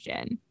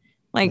question.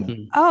 Like,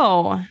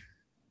 oh,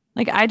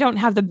 like I don't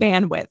have the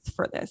bandwidth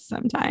for this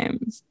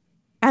sometimes.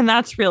 And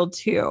that's real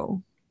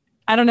too.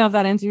 I don't know if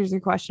that answers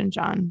your question,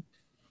 John,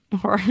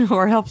 or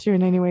helps you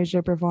in any way,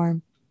 shape, or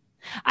form.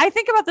 I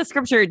think about the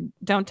scripture,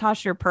 don't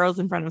toss your pearls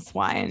in front of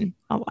swine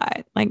a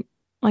lot.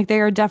 Like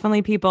there are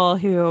definitely people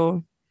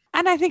who,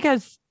 and I think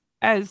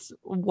as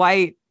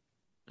white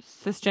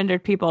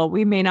cisgendered people,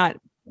 we may not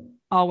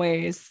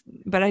always,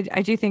 but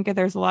I do think that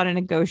there's a lot of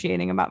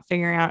negotiating about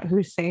figuring out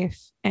who's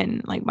safe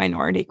in like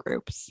minority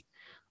groups,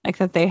 like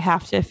that they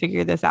have to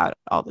figure this out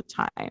all the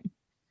time.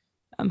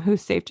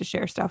 Who's safe to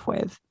share stuff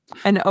with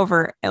and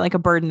over like a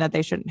burden that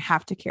they shouldn't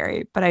have to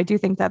carry. But I do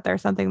think that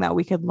there's something that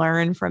we could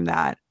learn from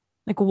that.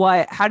 Like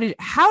how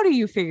do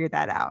you figure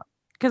that out?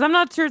 Because I'm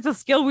not sure it's a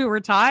skill we were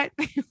taught.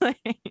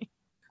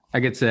 I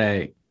could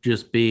say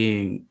just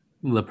being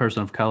the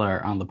person of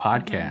color on the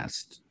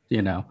podcast,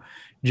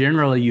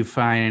 generally you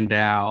find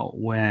out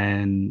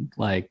when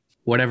like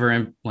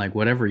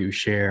whatever you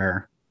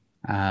share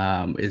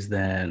is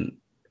then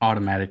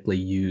automatically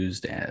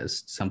used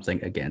as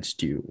something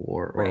against you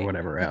or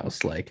whatever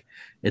else. Like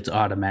it's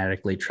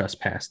automatically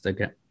trespassed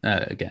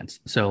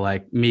against. So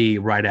like me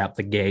right out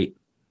the gate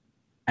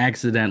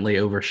accidentally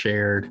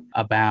overshared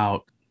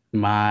about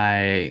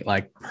my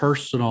like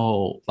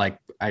personal, like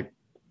I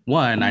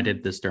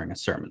did this during a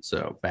sermon,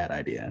 so bad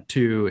idea.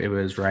 2, it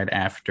was right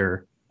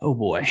after, oh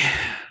boy,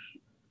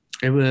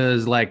 it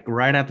was like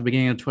right at the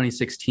beginning of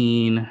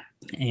 2016,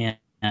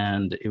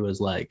 and it was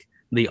like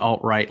the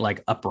alt-right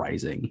like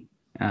uprising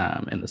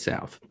in the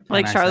South.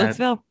 Like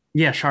Charlottesville?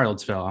 Yeah,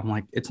 Charlottesville. I'm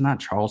like, it's not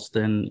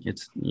Charleston,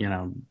 it's,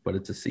 but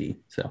it's a C.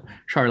 So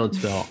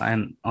Charlottesville.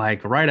 And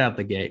like right out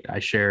the gate, I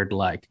shared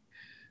like,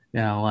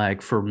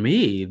 like for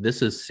me,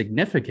 this is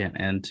significant.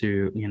 And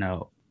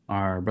to,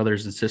 our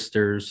brothers and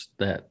sisters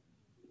that,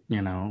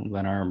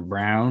 that are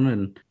brown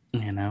and,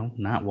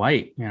 not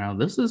white,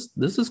 this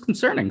is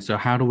concerning. So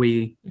how do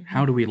we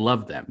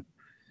love them?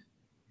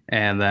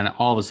 And then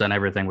all of a sudden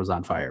everything was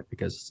on fire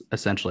because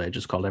essentially I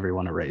just called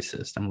everyone a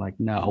racist. I'm like,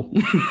 no,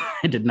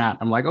 I did not.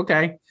 I'm like,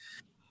 okay,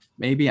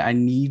 maybe I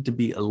need to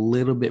be a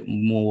little bit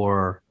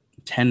more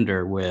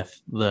tender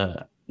with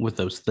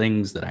those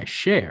things that I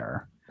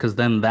share, because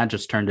then that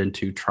just turned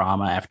into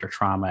trauma after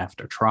trauma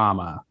after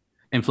trauma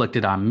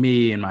inflicted on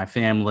me and my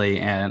family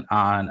and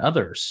on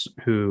others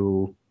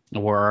who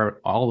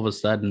were all of a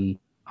sudden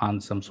on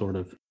some sort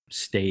of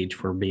stage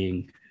for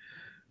being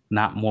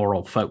not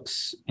moral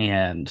folks.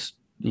 And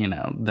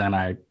then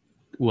I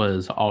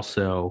was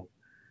also,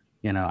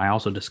 I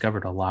also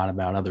discovered a lot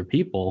about other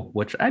people,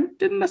 which I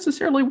didn't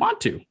necessarily want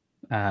to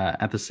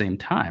at the same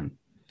time.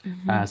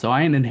 Mm-hmm. So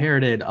I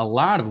inherited a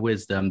lot of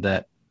wisdom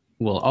that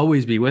will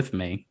always be with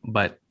me.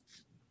 But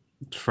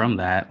from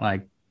that,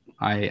 like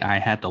I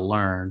had to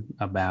learn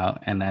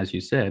about, and as you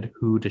said,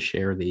 who to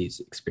share these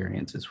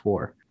experiences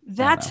for.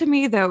 That to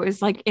me, though,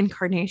 is like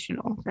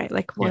incarnational, right?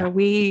 Like where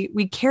we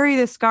carry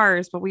the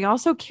scars, but we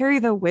also carry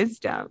the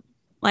wisdom.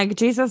 Like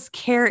Jesus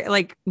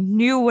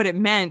knew what it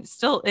meant.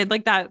 Still,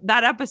 like that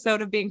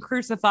episode of being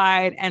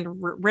crucified and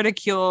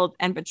ridiculed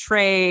and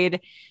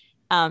betrayed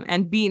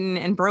and beaten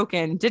and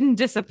broken didn't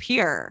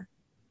disappear.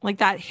 Like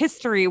that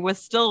history was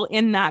still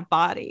in that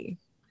body.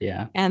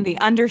 Yeah. And the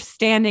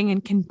understanding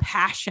and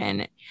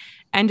compassion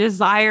and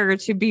desire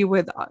to be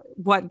with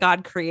what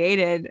God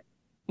created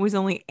was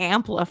only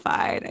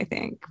amplified, I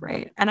think,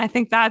 right? And I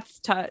think that's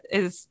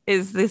is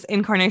this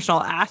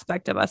incarnational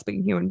aspect of us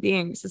being human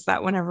beings, is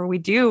that whenever we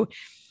do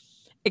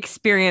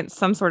experience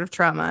some sort of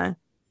trauma,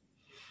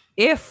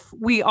 if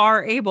we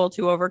are able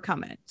to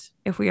overcome it,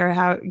 if we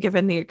are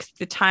given the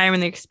time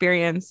and the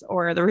experience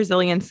or the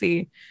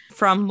resiliency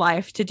from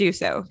life to do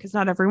so, because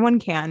not everyone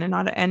can,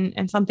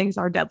 and some things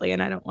are deadly,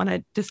 and I don't want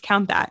to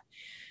discount that,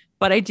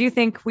 but I do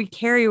think we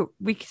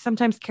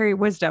sometimes carry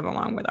wisdom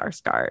along with our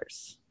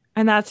scars.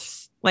 And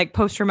that's like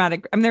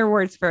post-traumatic. I mean, there are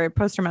words for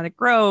post-traumatic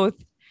growth,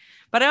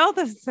 but I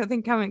also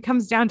think it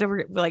comes down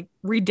to like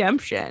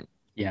redemption.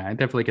 Yeah, I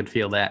definitely could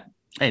feel that.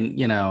 And,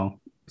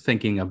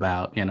 thinking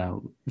about,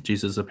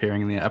 Jesus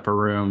appearing in the upper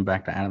room,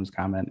 back to Adam's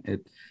comment,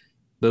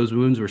 those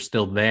wounds were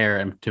still there.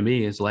 And to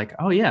me, it's like,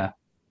 oh yeah,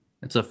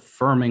 it's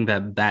affirming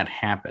that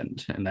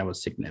happened. And that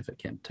was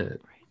significant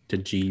to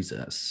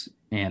Jesus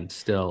and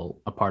still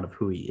a part of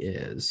who he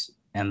is.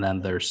 And then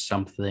there's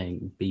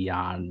something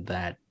beyond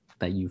that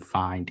you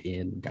find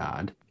in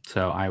God.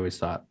 So I always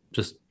thought,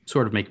 just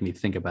sort of making me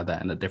think about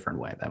that in a different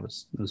way. That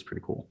was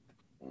pretty cool.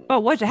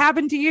 But what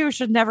happened to you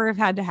should never have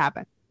had to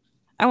happen.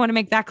 I want to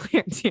make that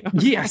clear to you.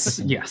 Yes.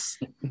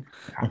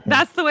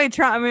 That's the way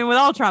with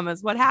all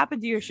traumas, what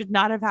happened to you should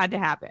not have had to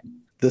happen.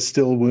 The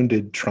still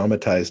wounded,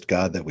 traumatized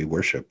God that we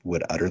worship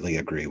would utterly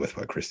agree with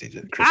what Christy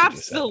did.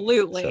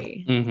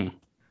 Absolutely. So. Mm-hmm.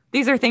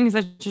 These are things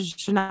that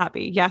should not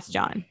be. Yes,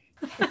 John.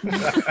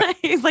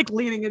 He's like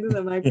leaning into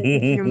the mic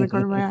in the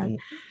corner of my eye.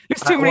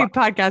 There's too many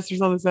podcasters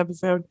on this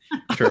episode.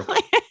 True.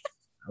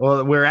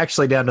 Well, we're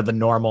actually down to the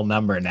normal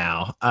number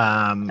now.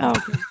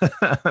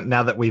 Okay.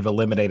 Now that we've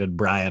eliminated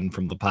Brian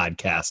from the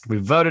podcast,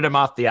 we've voted him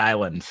off the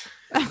island.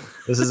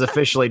 This is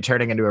officially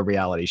turning into a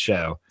reality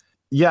show.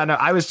 Yeah, no,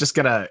 I was just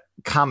going to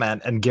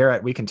comment, and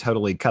Garrett, we can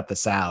totally cut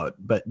this out.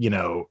 But,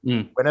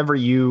 whenever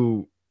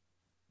you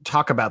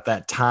talk about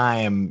that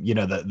time,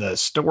 the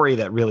story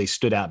that really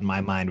stood out in my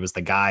mind was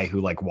the guy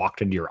who like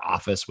walked into your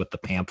office with the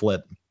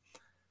pamphlet.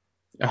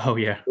 Oh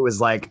yeah. It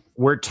was like,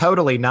 we're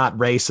totally not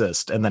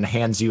racist, and then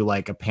hands you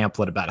like a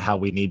pamphlet about how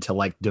we need to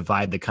like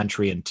divide the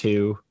country in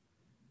two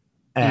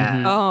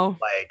and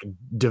like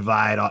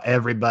divide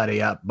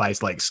everybody up by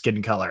like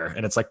skin color.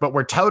 And it's like, but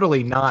we're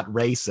totally not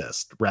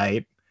racist,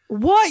 right?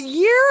 What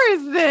year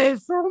is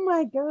this? Oh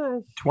my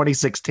gosh.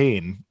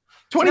 2016.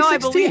 No,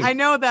 I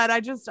know that.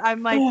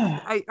 I'm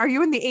like, are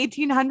you in the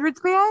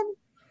 1800s, man?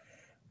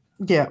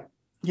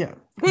 Yeah.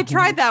 They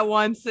tried that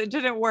once. It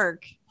didn't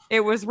work.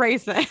 It was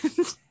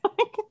racist.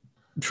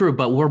 True,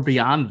 but we're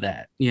beyond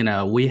that.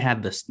 We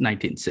had this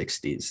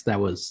 1960s. That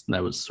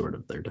was sort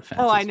of their defense.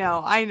 Oh, I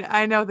know.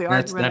 I know the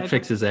argument. That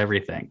fixes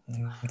everything.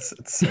 It's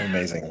so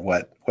amazing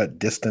what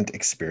distant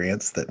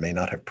experience that may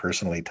not have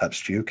personally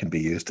touched you can be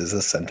used as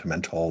a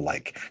sentimental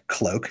like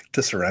cloak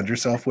to surround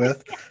yourself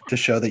with to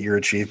show that your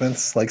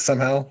achievements like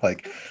somehow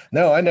like,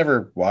 no, I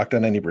never walked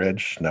on any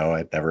bridge. No,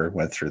 I never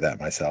went through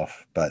that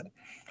myself, but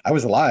I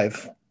was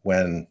alive.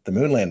 when the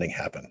moon landing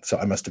happened. So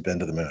I must have been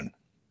to the moon.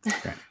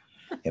 Okay.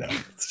 You know,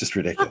 it's just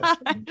ridiculous.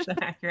 That's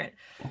accurate.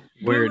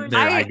 Where their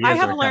I ideas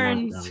have are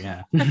learned- coming from,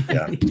 yeah.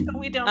 Yeah.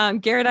 We don't.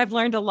 Garrett, I've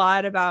learned a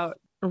lot about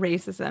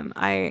racism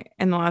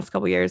in the last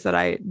couple of years that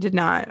I did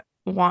not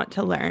want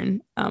to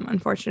learn,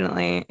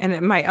 unfortunately. And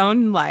in my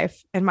own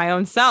life and my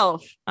own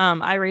self,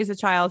 I raised a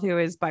child who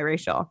is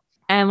biracial.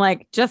 And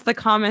like just the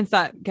comments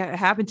that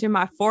happened to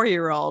my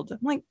 4-year-old, I'm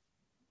like,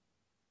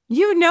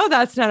 you know,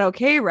 that's not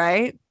okay,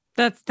 right?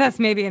 That's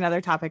maybe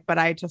another topic, but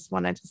I just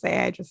wanted to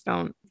say I just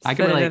don't I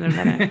sit can in relate.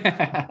 a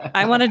minute.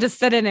 I wanted to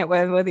sit in it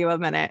with you a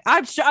minute.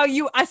 I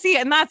see,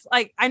 and that's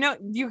like, I know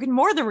you can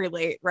more than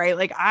relate, right?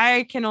 Like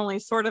I can only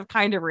sort of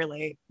kind of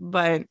relate,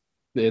 but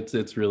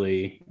It's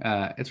really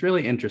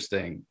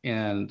interesting,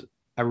 and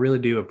I really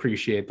do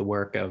appreciate the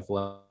work of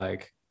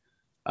like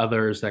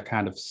others that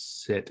kind of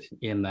sit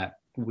in that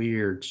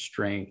weird,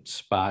 strange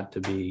spot to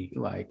be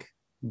like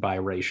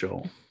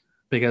biracial,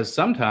 because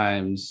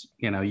sometimes,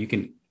 you know, you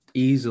can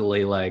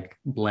easily like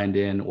blend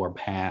in or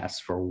pass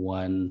for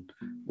one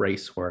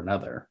race or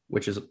another,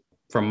 which is,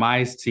 from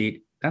my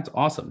seat, that's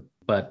awesome.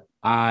 But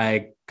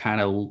I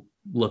kind of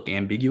look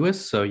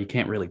ambiguous, so you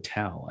can't really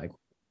tell, like,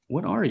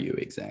 what are you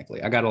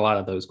exactly? I got a lot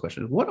of those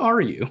questions. What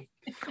are you?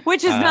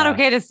 which is not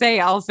okay to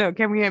say. Also,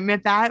 can we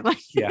admit that? Like,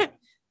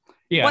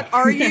 Yeah. what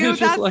are you? It's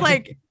just That's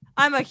like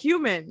I'm a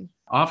human.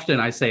 often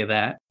I say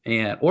that,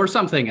 and or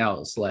something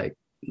else like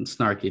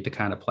snarky to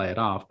kind of play it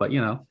off, but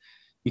you know,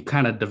 you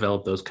kind of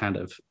develop those kind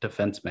of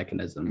defense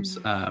mechanisms.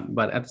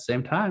 But at the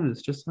same time,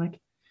 it's just like,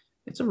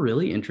 it's a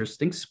really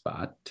interesting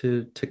spot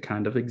to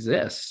kind of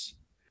exist.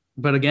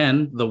 But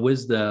again, the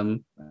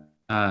wisdom,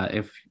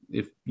 if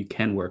you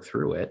can work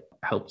through it,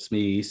 helps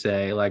me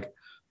say like,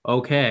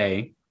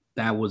 okay,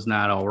 that was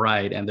not all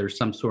right, and there's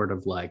some sort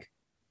of like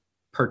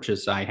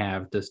purchase I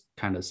have to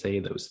kind of say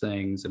those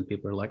things, and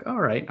people are like, all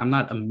right, I'm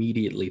not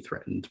immediately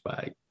threatened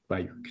by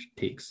your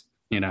critiques,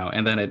 you know.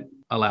 And then it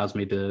allows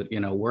me to, you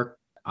know, work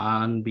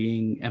on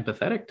being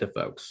empathetic to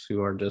folks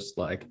who are just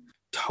like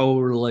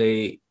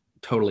totally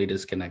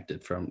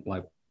disconnected from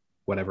like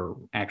whatever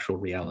actual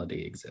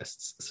reality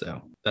exists.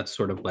 So that's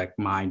sort of like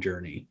my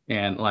journey.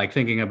 And like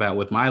thinking about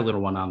with my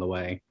little one on the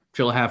way,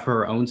 she'll have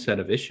her own set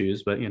of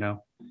issues, but you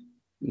know,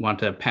 want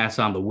to pass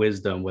on the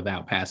wisdom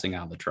without passing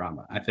on the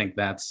trauma. I think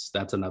that's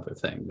another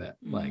thing that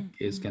like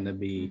is going to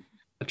be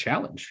a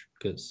challenge,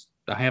 because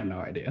I have no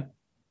idea.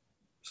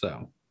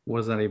 So what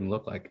does that even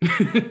look like?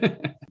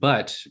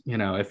 But you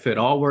know, if it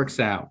all works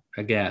out,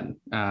 again,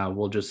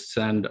 we'll just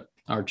send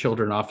our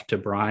children off to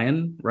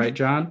Brian, right,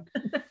 John?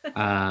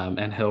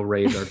 And he'll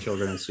raise our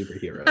children as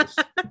superheroes.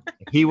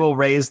 He will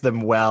raise them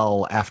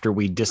well after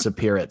we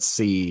disappear at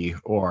sea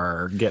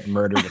or get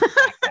murdered in the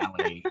back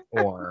alley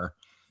or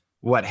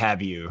what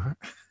have you.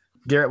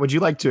 Garrett, would you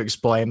like to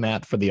explain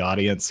that for the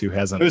audience who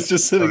hasn't? I was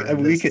just sitting. heard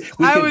We this? could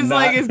I was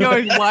like, it's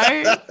going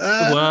what?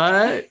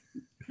 What?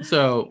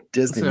 So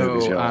Disney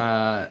movie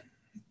show.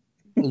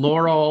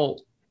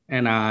 Laurel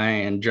and I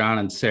and John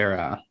and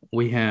Sarah,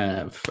 we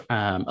have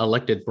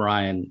elected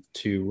Brian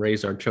to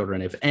raise our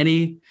children if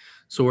any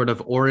sort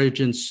of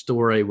origin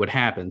story would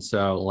happen.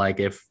 So like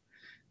if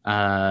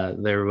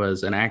there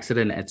was an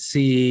accident at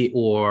sea,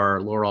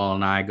 or Laurel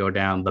and I go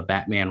down the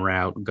Batman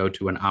route, go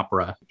to an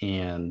opera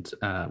and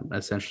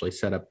essentially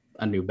set up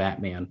a new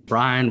Batman,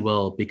 Brian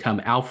will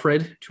become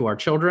Alfred to our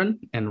children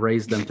and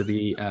raise them to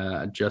be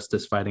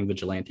justice fighting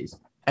vigilantes.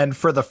 And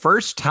for the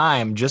first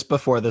time, just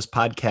before this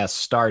podcast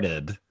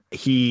started,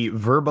 he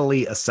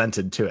verbally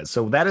assented to it.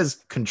 So that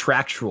is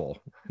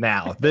contractual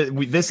now.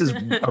 This is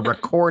a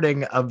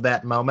recording of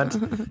that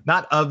moment,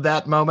 not of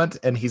that moment.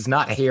 And he's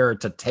not here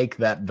to take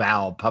that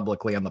vow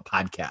publicly on the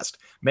podcast.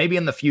 Maybe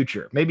in the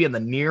future, maybe in the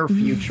near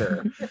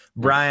future,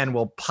 Brian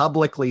will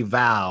publicly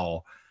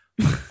vow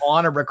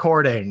on a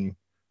recording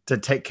to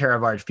take care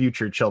of our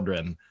future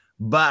children.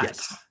 But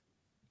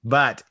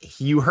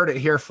you heard it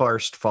here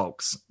first,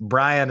 folks.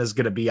 Brian is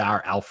going to be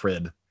our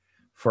Alfred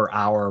for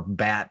our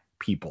bat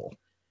people.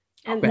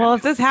 And Well,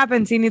 if this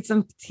happens, he needs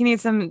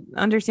some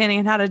understanding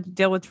on how to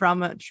deal with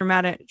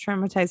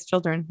traumatized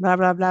children. Blah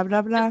blah blah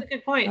blah blah. that's a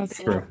good point. That's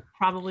He'll true.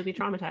 probably be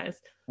traumatized.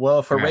 Well,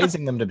 if we're Yeah.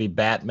 raising them to be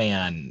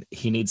Batman,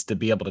 he needs to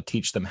be able to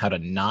teach them how to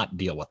not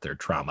deal with their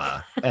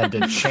trauma and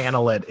to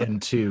channel it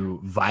into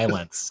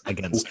violence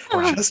against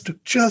crime.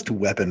 Just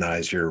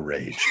weaponize your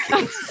rage,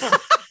 kids.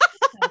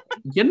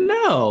 You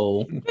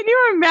know, Can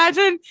you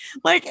imagine,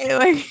 like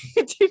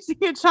teaching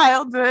a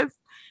child this?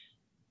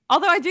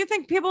 Although I do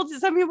think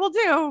some people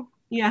do.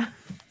 Yeah.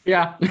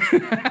 yeah.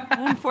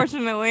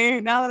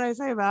 Unfortunately, now that I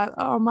say that,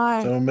 oh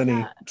my. So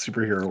many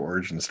superhero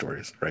origin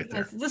stories right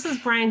there. Yes, this is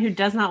Brian, who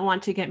does not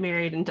want to get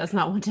married and does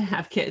not want to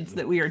have kids,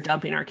 that we are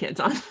dumping our kids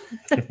on.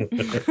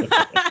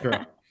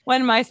 Sure.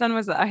 When my son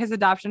was his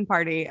adoption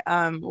party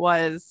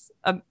was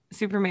a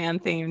Superman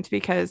themed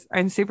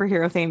and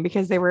superhero themed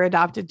because they were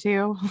adopted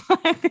too.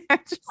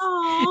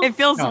 It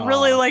feels Aw.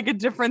 really like a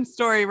different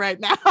story right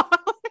now.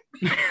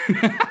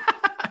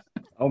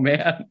 Oh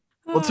man.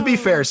 Well, to be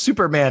fair,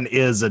 Superman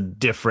is a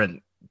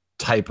different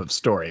type of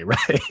story,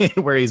 right?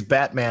 Whereas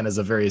Batman is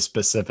a very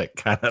specific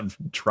kind of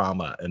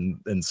trauma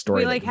and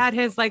story. We like had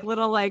his like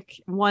little like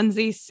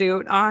onesie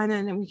suit on,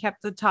 and then we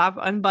kept the top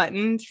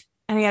unbuttoned,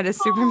 and he had a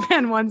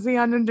Superman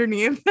onesie on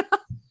underneath.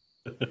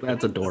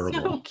 That's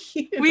adorable. So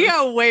cute. We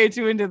got way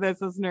too into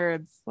this as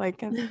nerds.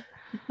 Like,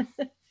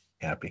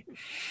 Happy.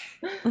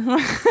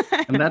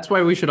 And that's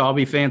why we should all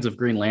be fans of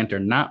Green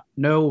Lantern.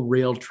 No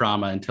real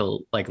trauma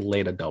until like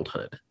late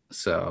adulthood.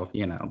 So,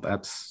 you know,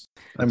 that's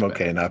I'm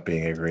okay not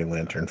being a Green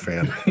Lantern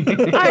fan.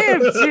 I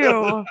am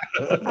too.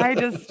 I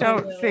just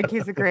don't think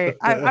he's a great.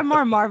 I'm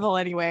more Marvel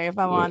anyway, if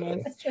I'm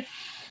honest.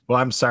 Well,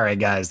 I'm sorry,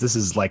 guys. This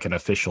is like an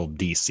official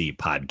DC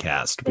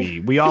podcast.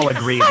 We all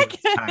agreed at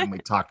the time we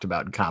talked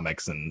about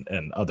comics and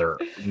other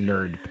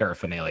nerd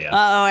paraphernalia.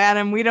 Oh,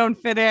 Adam, we don't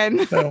fit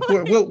in. No,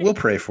 we'll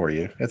pray for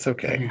you. It's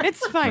okay.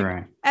 It's fine.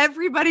 Right.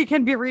 Everybody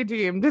can be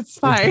redeemed. It's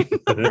fine.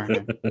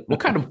 Right.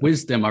 What kind of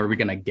wisdom are we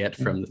going to get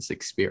from this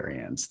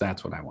experience?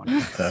 That's what I want to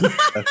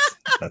know.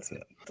 That's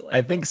it.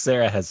 I think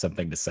Sarah has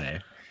something to say.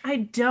 I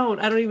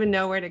don't even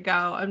know where to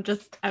go.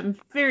 I'm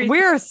very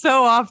We're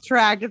so off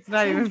track. It's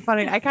not even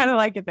funny. I kind of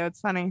like it though. It's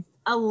funny.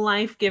 a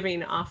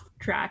life-giving off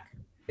track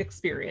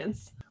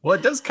experience. Well,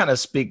 it does kind of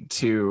speak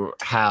to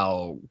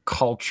how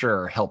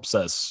culture helps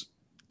us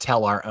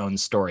tell our own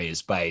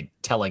stories by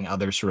telling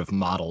other sort of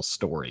model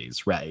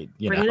stories, right?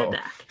 Bringing it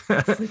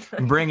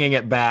back. Bringing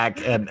it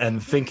back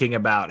and thinking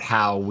about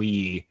how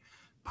we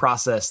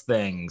process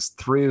things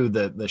through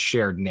the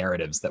shared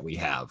narratives that we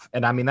have.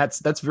 And I mean,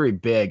 that's very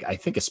big, I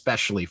think,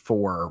 especially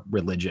for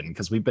religion,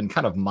 because we've been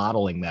kind of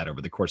modeling that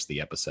over the course of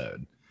the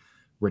episode,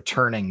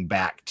 returning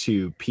back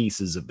to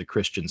pieces of the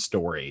Christian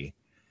story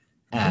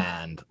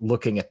and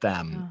looking at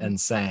them and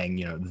saying,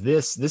 you know,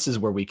 this is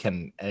where we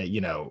can,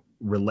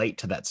 relate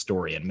to that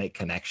story and make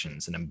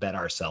connections and embed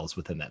ourselves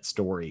within that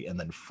story, and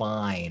then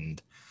find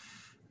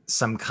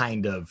some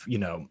kind of,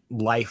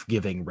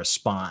 life-giving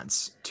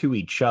response to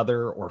each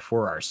other or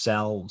for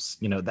ourselves.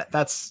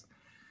 That's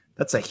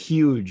a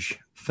huge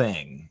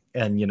thing.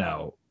 And,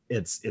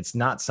 it's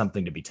not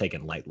something to be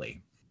taken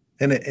lightly.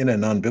 In a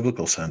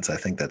non-biblical sense, I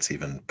think that's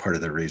even part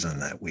of the reason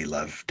that we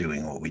love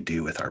doing what we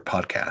do with our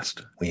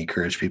podcast. We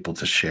encourage people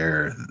to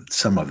share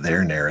some of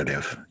their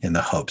narrative in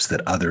the hopes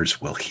that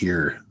others will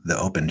hear the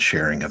open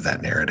sharing of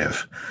that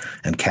narrative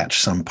and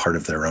catch some part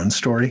of their own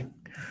story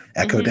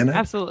echoed in it.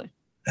 Absolutely.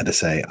 And to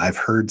say, I've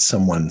heard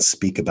someone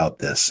speak about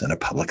this in a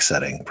public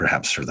setting,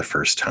 perhaps for the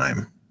first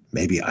time.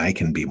 Maybe I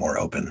can be more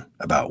open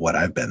about what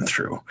I've been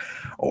through,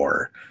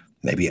 or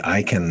maybe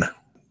I can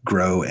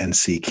grow and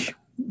seek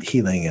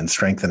healing and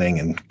strengthening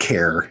and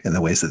care in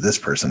the ways that this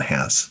person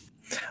has.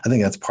 I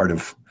think that's part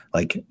of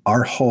like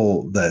our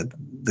whole,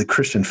 the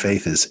Christian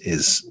faith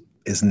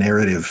is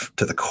narrative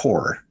to the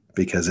core,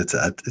 because it's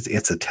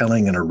a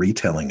telling and a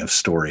retelling of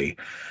story,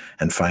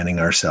 and finding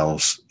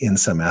ourselves in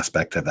some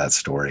aspect of that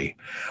story,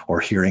 or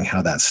hearing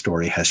how that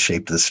story has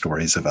shaped the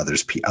stories of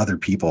other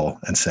people,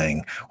 and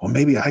saying, well,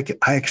 maybe I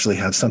actually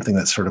have something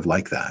that's sort of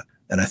like that.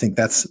 And I think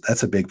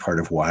that's a big part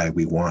of why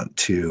we want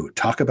to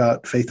talk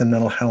about faith and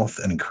mental health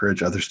and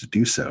encourage others to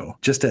do so,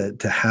 just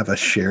to have a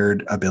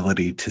shared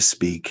ability to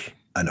speak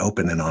an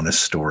open and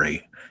honest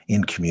story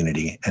in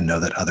community, and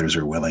know that others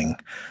are willing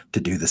to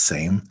do the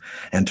same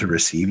and to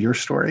receive your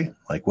story.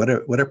 Like what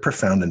a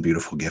profound and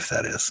beautiful gift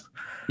that is.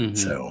 Mm-hmm.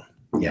 So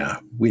yeah,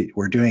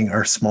 we're doing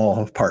our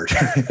small part,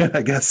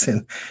 I guess,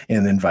 in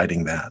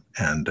inviting that.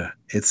 And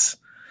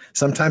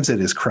sometimes it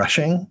is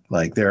crushing.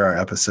 Like there are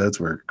episodes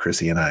where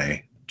Chrissy and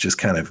I just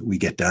kind of, we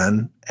get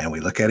done and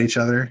we look at each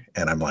other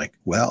and I'm like,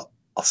 well,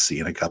 I'll see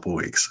you in a couple of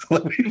weeks.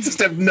 We just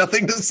have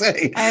nothing to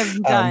say.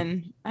 I'm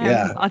done.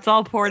 It's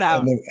all poured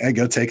out. And then I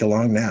go take a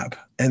long nap.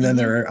 And then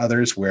there are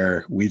others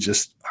where we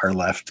just are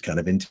left kind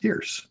of in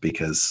tears,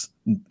 because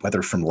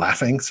whether from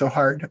laughing so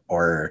hard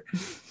or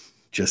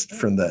just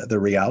from the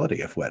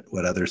reality of what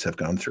others have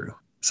gone through.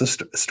 So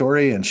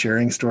story and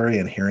sharing story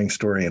and hearing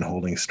story and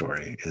holding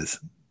story is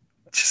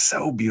just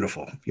so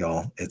beautiful,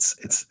 y'all.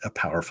 It's a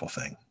powerful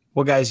thing.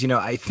 Well, guys,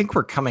 I think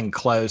we're coming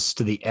close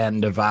to the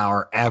end of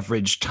our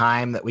average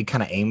time that we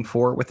kind of aim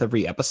for with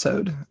every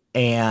episode.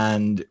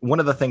 And one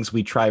of the things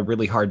we try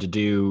really hard to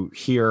do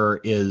here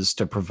is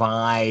to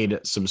provide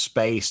some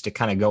space to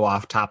kind of go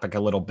off topic a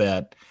little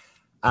bit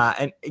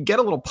and get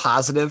a little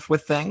positive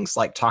with things,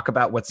 like talk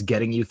about what's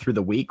getting you through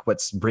the week,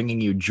 what's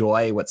bringing you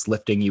joy, what's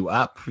lifting you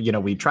up.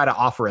 We try to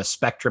offer a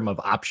spectrum of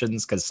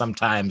options, because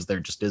sometimes there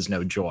just is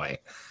no joy,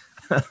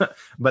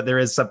 but there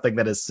is something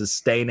that is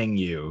sustaining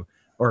you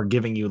or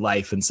giving you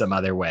life in some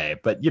other way.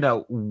 But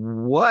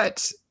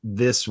what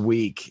this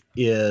week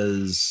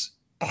is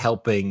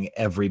helping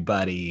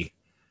everybody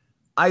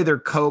either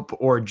cope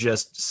or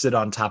just sit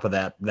on top of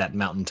that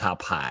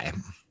mountaintop high.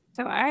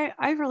 So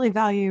I really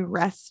value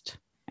rest.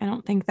 I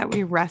don't think that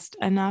we rest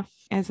enough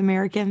as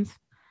Americans.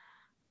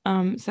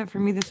 So for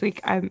me this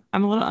week, I'm a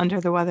little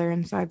under the weather,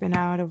 and so I've been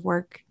out of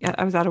work.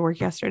 I was out of work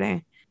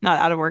yesterday. Not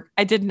out of work.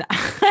 I didn't.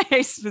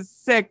 I was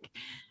sick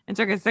and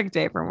took a sick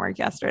day from work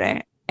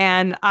yesterday.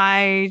 And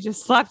I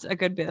just slept a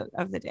good bit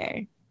of the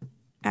day.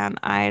 And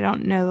I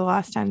don't know the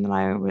last time that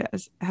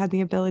I had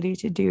the ability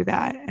to do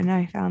that. And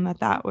I found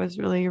that was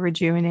really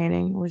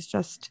rejuvenating, was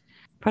just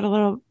put a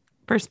little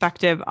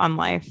perspective on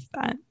life,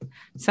 that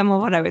some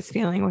of what I was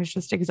feeling was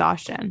just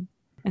exhaustion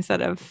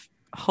instead of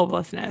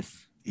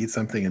hopelessness. Eat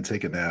something and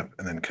take a nap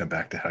and then come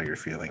back to how you're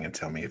feeling and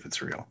tell me if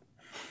it's real.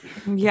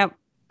 Yep.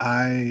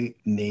 I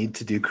need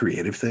to do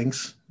creative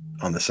things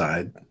on the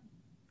side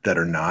that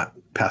are not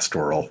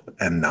pastoral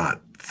and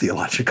not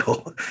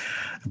theological,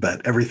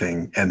 but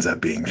everything ends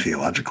up being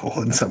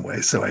theological in some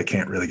way. So I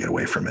can't really get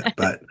away from it.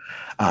 But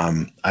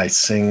I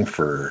sing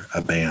for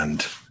a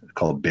band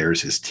called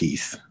Bears His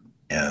Teeth,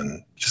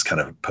 and just kind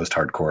of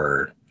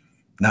post-hardcore,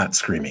 not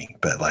screaming,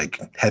 but like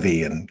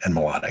heavy and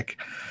melodic.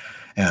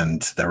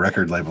 And the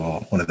record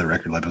label, one of the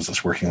record labels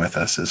that's working with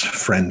us is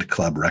Friend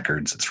Club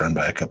Records. It's run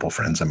by a couple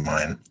friends of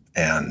mine.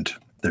 And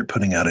they're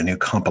putting out a new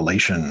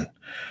compilation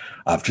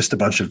of just a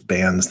bunch of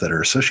bands that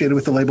are associated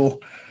with the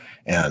label.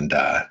 And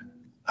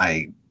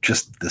I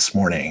just this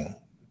morning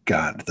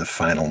got the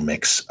final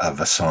mix of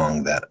a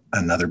song that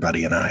another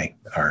buddy and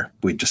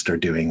we just are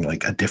doing,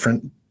 like a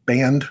different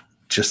band.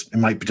 It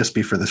might just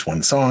be for this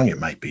one song. It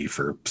might be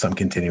for some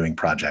continuing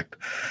project,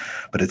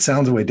 but it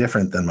sounds way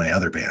different than my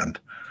other band.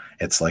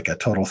 It's like a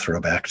total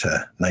throwback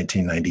to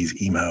 1990s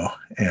emo.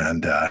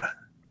 And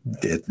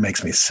it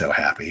makes me so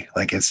happy.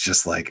 Like, it's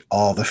just like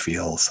all the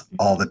feels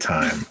all the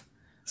time.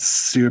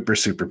 Super,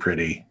 super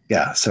pretty.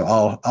 Yeah. So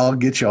I'll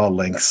get you all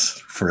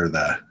links for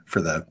the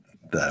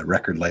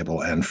record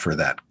label and for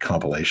that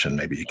compilation.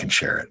 Maybe you can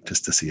share it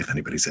just to see if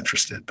anybody's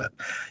interested. But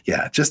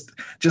yeah, just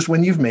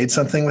when you've made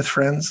something with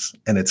friends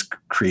and it's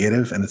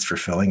creative and it's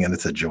fulfilling and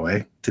it's a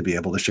joy to be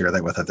able to share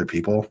that with other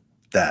people,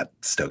 that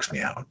stokes me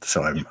out.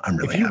 So I'm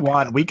really happy. If you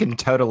want, we can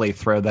totally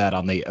throw that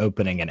on the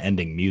opening and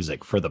ending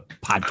music for the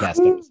podcast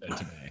episode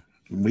today.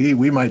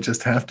 We might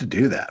just have to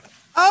do that.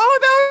 Oh,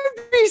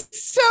 that would be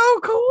so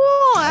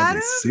cool, That'd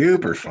Adam. be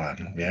super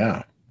fun.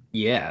 Yeah.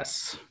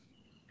 Yes.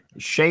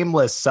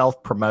 Shameless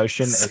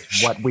self-promotion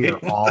is what we are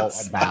all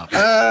about.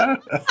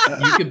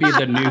 You could be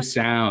the new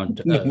sound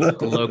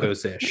of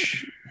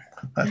Logos-ish.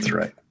 That's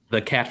right.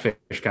 The Catfish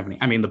Company.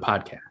 I mean, the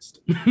podcast.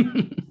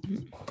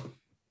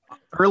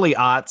 Early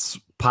aughts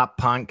pop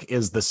punk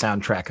is the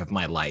soundtrack of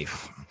my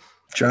life.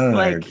 John and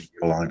I Like- get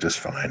along just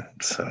fine.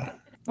 So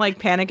Like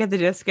Panic at the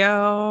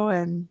Disco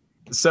and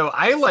So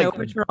I Snow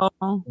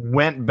Patrol.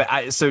 went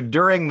back. So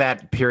during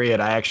that period,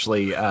 I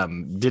actually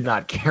did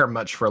not care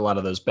much for a lot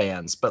of those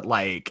bands, but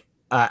like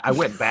I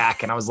went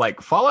back and I was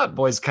like, Fall Out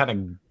Boy's kind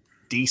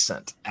of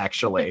decent,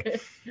 actually.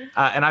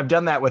 And I've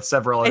done that with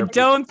several I other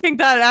don't think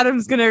that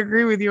Adam's going to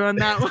agree with you on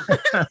that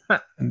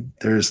one.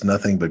 there's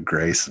nothing but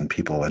grace and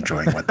people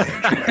enjoying what they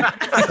enjoy.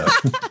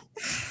 So,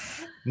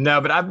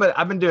 No, but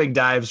I've been doing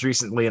dives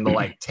recently into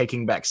like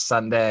Taking Back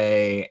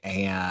Sunday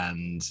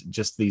and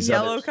just these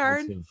Yellow other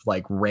Card? sorts of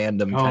like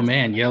random. Oh kinds of-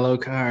 man, Yellow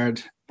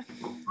Card.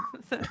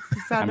 The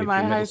sound I mean, of my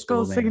for high middle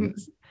school school singing.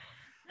 bands.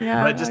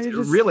 Yeah, but just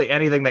really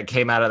anything that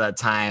came out of that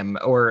time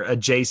or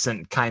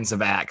adjacent kinds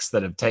of acts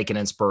that have taken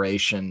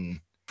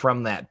inspiration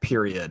from that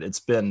period. It's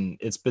been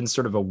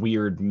sort of a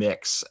weird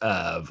mix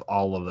of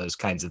all of those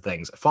kinds of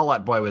things. Fall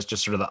Out Boy was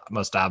just sort of the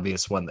most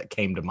obvious one that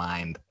came to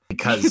mind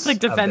because he's like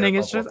of their defending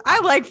his level truth. of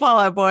I like Fall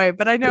Out Boy,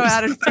 but I know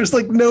Adam. there's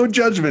like no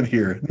judgment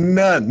here.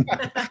 None.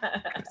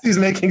 He's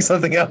making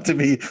something out to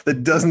me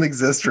that doesn't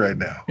exist right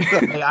now.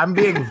 Hey, I'm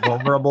being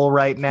vulnerable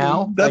right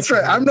now. That's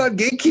Like, right. I'm not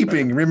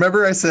gatekeeping.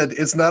 Remember, I said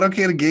it's not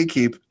okay to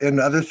gatekeep in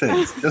other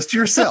things. Just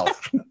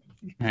yourself.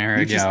 There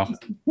we You just-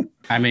 go.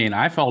 I mean,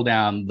 I fall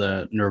down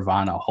the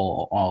Nirvana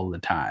hole all the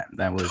time.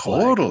 That was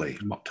Totally.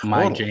 like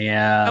my Totally.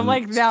 jam. I'm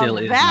like, now still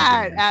is my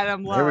that jam.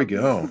 Adam loves. There we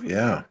go.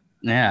 Yeah.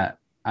 Yeah,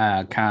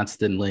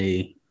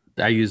 constantly.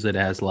 I use it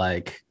as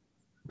like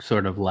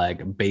sort of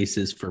like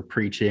basis for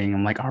preaching.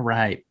 I'm like, all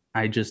right,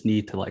 I just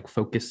need to like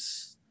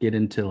focus, get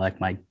into like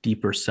my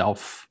deeper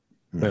self.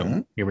 Boom,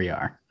 Mhm. here we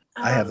are.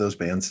 I have those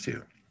bands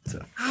too. So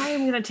I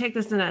am going to take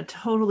this in a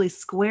totally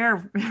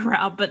square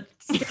route, but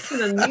stick to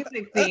the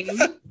music theme.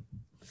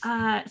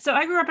 So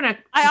I grew up in a.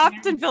 I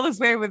often feel this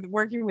way with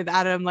working with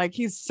Adam. Like,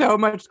 he's so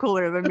much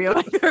cooler than me.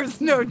 Like, there's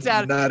no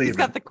doubt. Not He's even.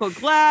 got the cool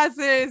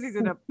glasses. He's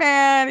in a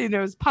band. He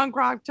knows punk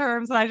rock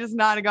terms. And I just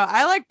nod and go,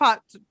 I like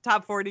pop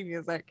top 40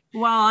 music.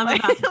 Well, I'm Like-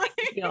 about to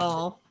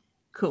feel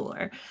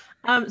cooler.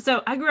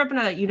 So I grew up in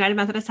a United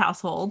Methodist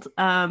household.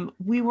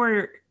 We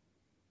were,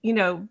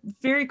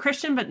 very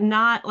Christian, but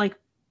not like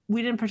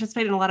we didn't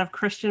participate in a lot of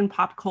Christian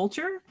pop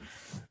culture.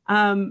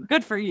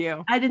 Good for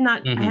you. I did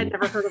not. I had Mhm.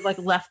 never heard of like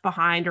Left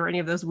Behind or any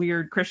of those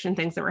weird Christian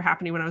things that were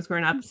happening when I was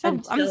growing up. I'm so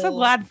until-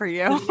 glad for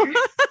you.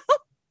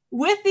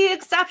 with the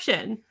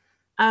exception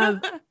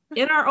of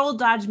in our old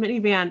Dodge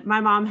minivan, my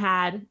mom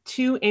had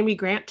 2 Amy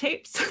Grant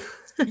tapes.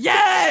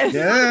 Yes.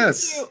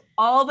 Yes.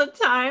 All the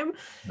time.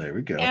 There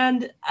we go.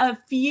 And a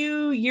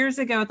few years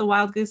ago at the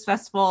Wild Goose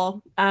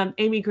Festival,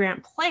 Amy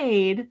Grant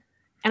played,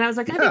 and I was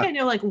like, I think Yeah. I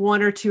know like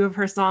 1 or 2 of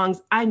her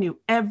songs. I knew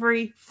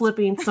every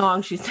flipping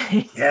song she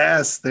sang.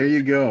 Yes. There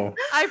you go.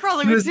 I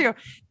probably He would was- too.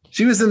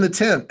 She was in the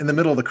tent in the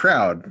middle of the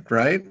crowd,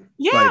 right?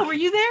 Yeah, Like- were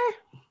you there?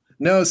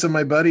 No, so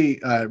my buddy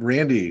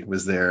Randy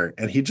was there,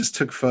 and he just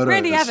took photos.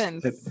 Randy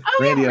Evans.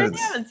 Randy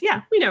Evans.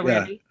 Yeah, we know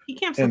Randy. He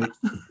camps with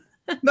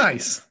us.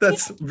 Nice.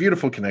 That's a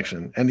beautiful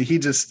connection. And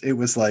it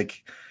was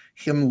like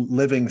him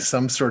living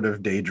some sort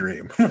of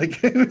daydream.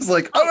 Like it was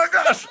like, oh my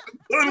gosh, I'm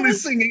totally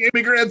singing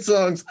Amy Grant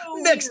songs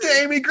next to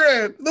Amy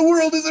Grant. The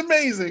world is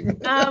amazing.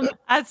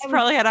 That's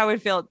probably how I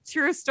would feel.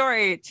 True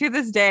story. To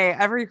this day,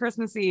 every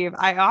Christmas Eve,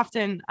 I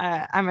often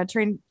I'm a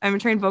trained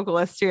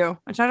vocalist too,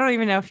 which I don't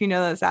even know if you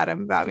know this,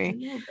 Adam, about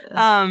me.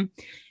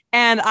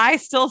 And I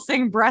still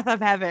sing Breath of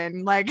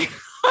Heaven like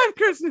on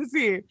Christmas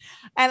Eve,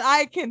 and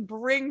I can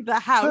bring the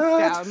house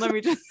down. Let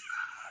me just.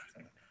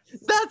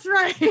 That's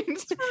right.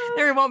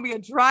 There won't be a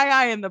dry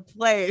eye in the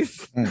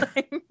place.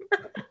 I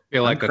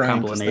feel like a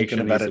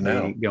combination needs to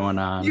be going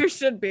on. You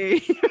should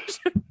be.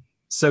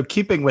 So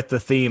keeping with the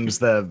themes,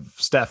 the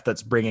stuff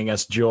that's bringing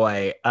us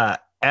joy,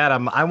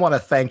 Adam, I want to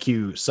thank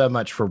you so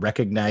much for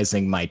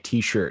recognizing my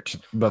t-shirt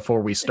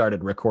before we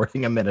started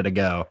recording a minute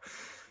ago,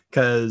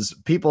 because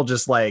people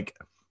just like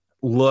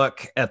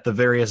look at the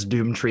various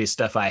Doomtree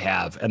stuff I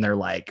have and they're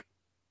like,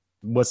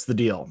 what's the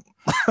deal?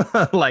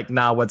 Like,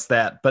 nah, what's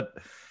that? But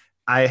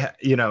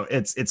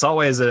it's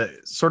always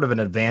a sort of an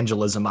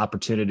evangelism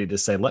opportunity to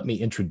say, let me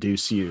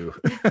introduce you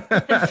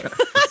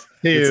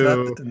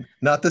it's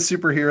not the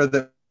superhero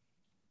that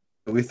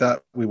we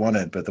thought we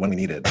wanted, but the one we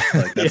needed.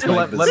 Like that's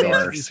let me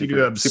introduce you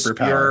to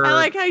superpower. I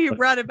like how you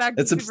brought it back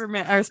to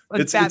Superman or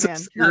Batman.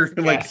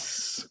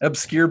 It's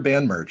obscure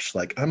band merch.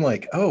 Like I'm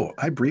like, oh,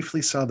 I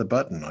briefly saw the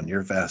button on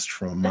your vest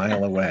from a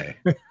mile away.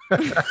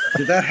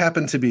 Did that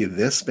happen to be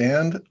this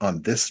band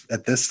at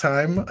this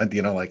time? And I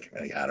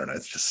don't know.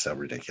 It's just so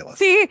ridiculous.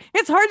 See,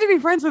 it's hard to be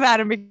friends with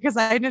Adam because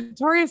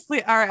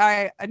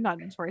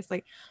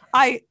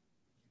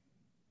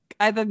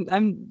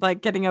I'm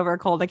like getting over a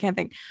cold. I can't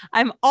think.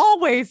 I'm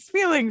always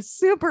feeling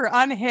super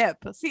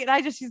unhip. See, and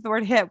I just use the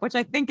word hip, which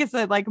I think is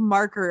a like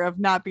marker of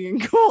not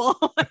being cool.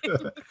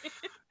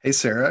 Hey,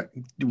 Sarah,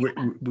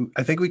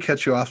 I think we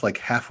cut you off like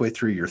halfway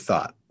through your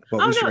thought. It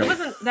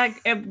wasn't that.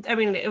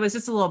 It was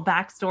just a little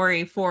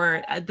backstory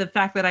for the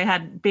fact that I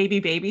had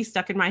Baby Baby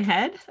stuck in my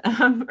head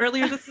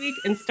earlier this week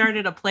and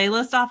started a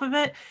playlist off of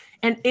it.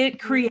 And it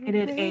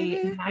created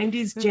a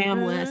 90s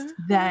jam list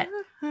that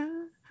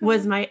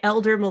was my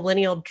elder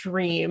millennial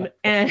dream.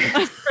 And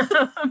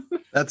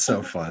that's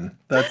so fun.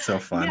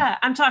 Yeah,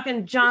 I'm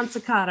talking John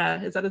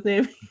Cicada. Is that his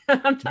name?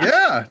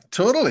 Yeah,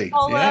 totally.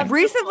 Yeah.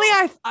 Recently,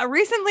 I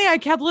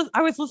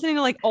was listening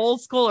to like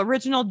old school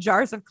original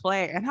Jars of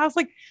Clay, and I was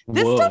like,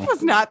 this stuff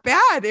was not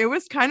bad. It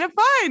was kind of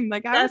fun.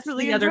 Like I was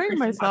really enjoying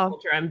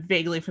myself. I'm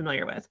vaguely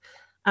familiar with.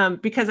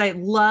 Because I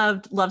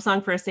loved Love Song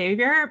for a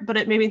Savior, but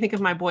it made me think of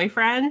my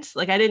boyfriend.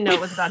 Like I didn't know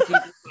it was about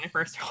Jesus when I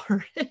first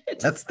heard it.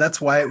 That's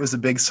why it was a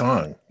big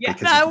song. Yeah,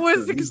 that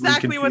was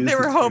exactly what they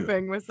were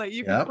hoping, was that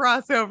you could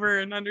cross over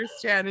and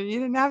understand, and you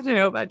didn't have to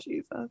know about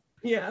Jesus.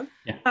 Yeah.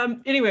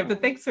 Anyway,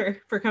 but thanks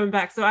for coming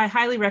back. So I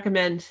highly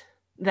recommend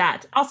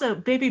that. Also,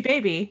 Baby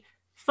Baby,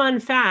 fun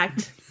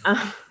fact.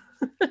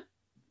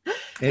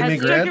 Amy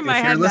Grant, if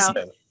you're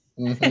listening.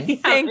 Mm-hmm. Yeah,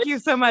 thank you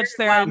so much,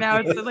 Sarah. Now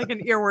it's like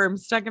an earworm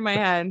stuck in my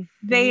head.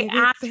 They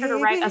asked her to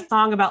write a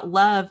song about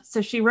love, so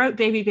she wrote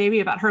Baby Baby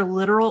about her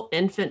literal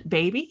infant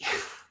baby.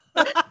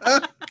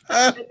 And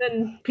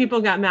then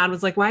people got mad,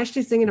 was like, why is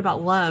she singing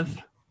about love?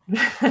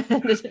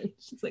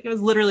 She's like, it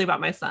was literally about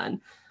my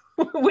son,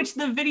 which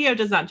the video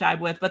does not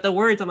jibe with, but the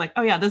words, I'm like,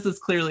 oh yeah, this is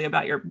clearly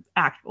about your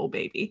actual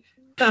baby.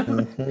 I'm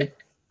gonna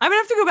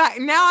have to go back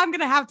now. I'm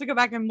gonna have to go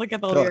back and look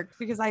at the lyrics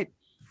because I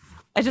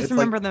just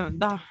remember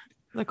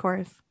the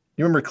chorus.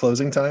 You remember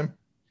Closing Time?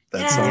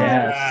 That song?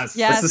 Yes.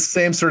 It's the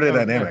same sort of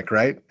dynamic,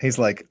 right? He's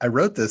like, I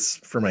wrote this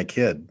for my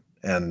kid.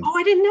 And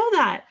I didn't know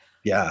that.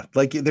 Yeah.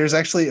 Like there's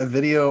actually a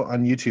video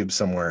on YouTube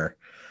somewhere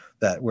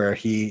where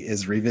he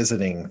is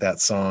revisiting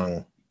that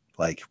song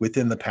like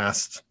within the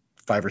past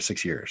 5 or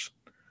 6 years.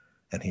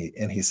 And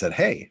he said,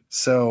 hey,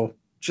 so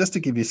just to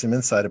give you some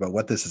insight about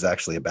what this is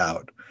actually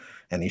about.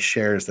 And he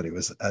shares that it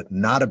was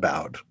not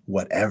about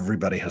what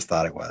everybody has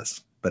thought it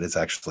was, but it's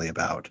actually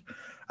about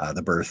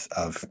the birth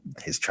of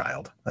his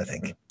child, I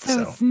think.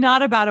 So it's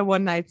not about a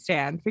one-night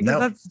stand, because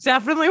that's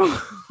definitely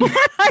what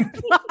I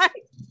thought.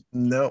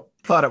 No.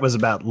 Thought it was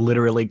about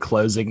literally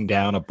closing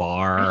down a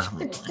bar.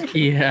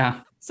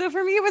 Yeah. So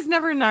for me, it was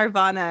never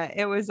Nirvana.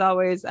 It was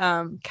always,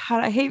 God,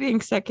 I hate being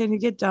sick and you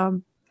get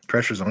dumb.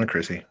 Pressure's on,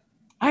 Chrissy.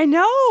 I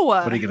know.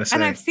 What are you going to say?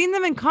 And I've seen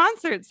them in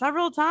concert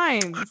several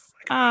times.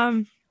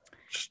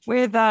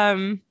 With,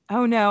 oh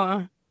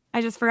no,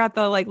 I just forgot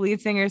the like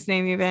lead singer's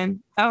name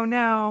even. Oh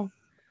no.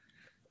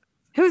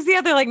 Who's the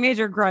other like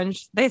major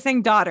grunge? They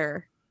sing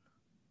Daughter.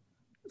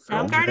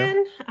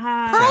 Soundgarden?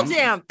 Pearl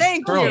Jam.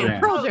 Thank you.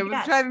 Jam. Pearl Jam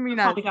was driving me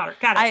nuts. Got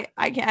it.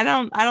 I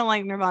don't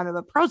like Nirvana,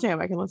 but Pearl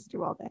Jam I can listen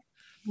to all day.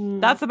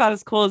 That's about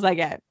as cool as I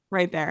get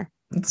right there.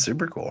 It's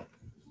super cool.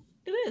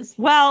 It is.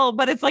 Well,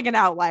 but it's like an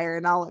outlier,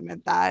 and I'll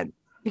admit that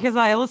because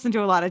I listen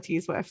to a lot of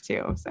T Swift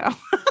too. So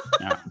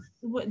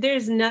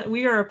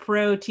we are a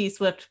pro T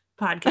Swift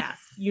podcast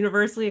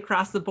universally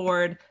across the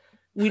board.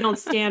 we don't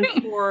stand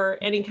for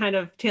any kind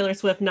of Taylor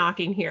Swift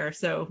knocking here.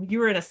 So you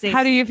were in a safe.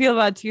 How do you feel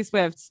about T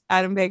Swifts,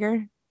 Adam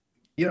Baker?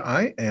 You know,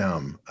 I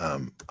am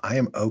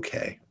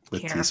okay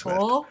with T Swift.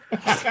 Careful.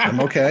 I'm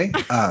okay.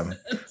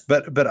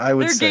 But I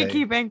would They're say,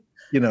 gatekeeping.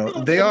 you know,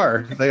 they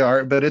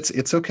are, but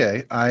it's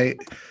okay.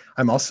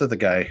 I'm also the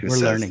guy who We're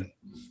says learning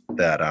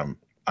that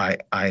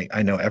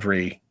I know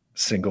every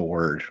single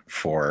word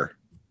for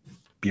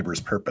Bieber's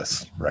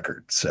Purpose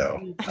record,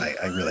 so I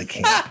really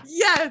can't.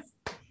 Yes,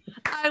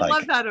 I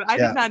love that. I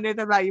did not know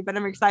that about you, but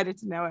I'm excited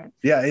to know it.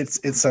 Yeah, it's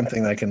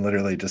something that I can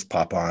literally just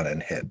pop on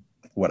and hit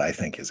what I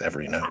think is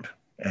every note,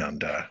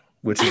 and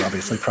which is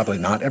obviously probably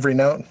not every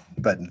note,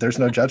 but there's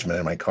no judgment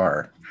in my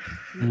car.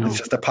 No. It's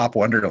just a pop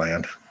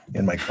wonderland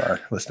in my car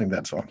listening to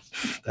that song,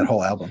 that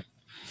whole album.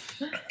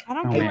 I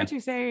don't Oh, care man. what you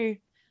say.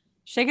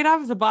 Shake It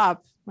Off is a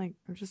bop. Like,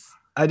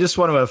 I just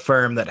want to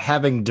affirm that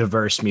having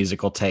diverse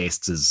musical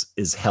tastes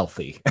is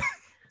healthy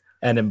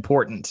and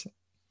important.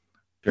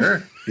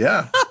 Sure,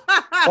 yeah.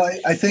 Well,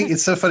 I think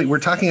it's so funny. We're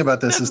talking about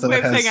this That's as though a way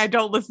it of saying I has.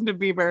 don't listen to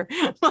Bieber.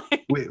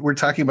 Like, We're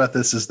talking about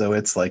this as though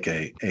it's like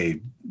a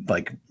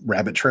like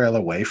rabbit trail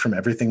away from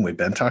everything we've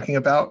been talking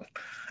about,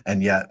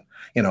 and yet,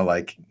 you know,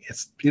 like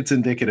it's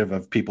indicative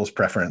of people's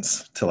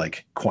preference to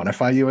like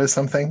quantify you as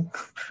something.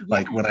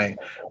 Like when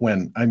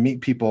I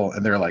meet people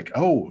and they're like,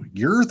 "Oh,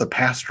 you're the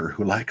pastor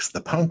who likes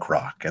the punk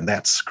rock and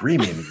that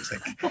screaming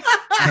music,"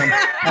 and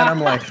I'm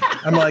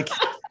like,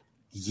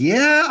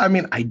 yeah, I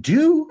mean, I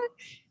do.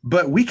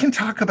 But we can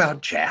talk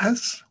about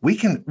jazz. We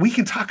can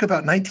talk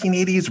about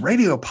 1980s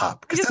radio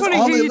pop. I 'cause just that's want to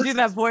all hear they you do listen-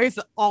 that voice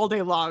all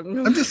day long.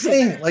 I'm just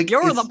saying, like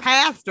You're it's- the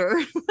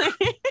pastor.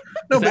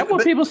 no, Is that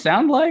what people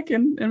sound like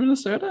in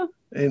Minnesota?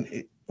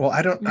 well,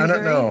 I don't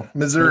Missouri? know.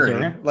 Missouri.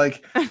 Missouri.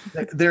 Like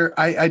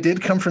I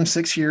did come from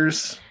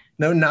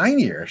 9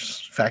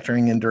 years,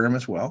 factoring in Durham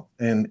as well,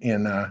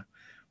 in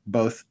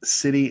both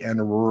city and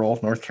rural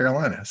North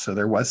Carolina. So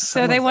there was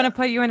some So they of want to that.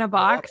 put you in a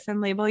box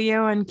and label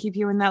you and keep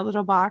you in that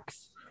little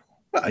box.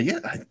 Well, yeah,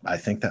 I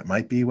think that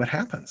might be what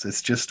happens.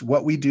 It's just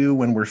what we do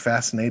when we're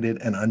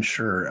fascinated and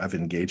unsure of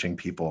engaging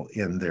people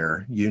in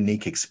their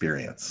unique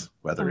experience,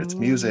 whether it's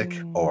music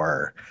Oh.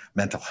 or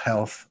mental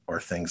health or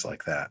things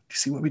like that. Do you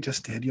see what we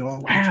just did,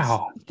 y'all?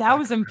 Wow. That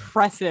was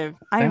impressive.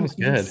 I was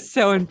am good.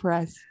 so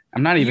impressed.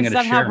 I'm not even You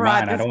going to somehow share brought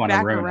mine. I this don't want to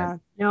back ruin around.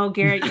 No,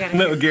 Garrett, you gotta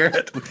No,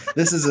 Garrett,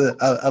 this is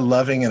a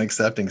loving and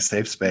accepting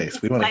safe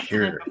space. We want to Like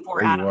hear it before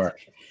where you Adam. are.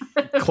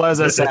 Close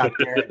us out,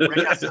 Garrett.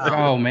 Bring us it. home.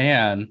 Oh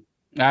man,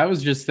 I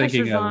was just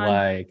thinking Pressure's of on.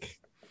 like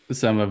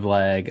some of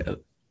like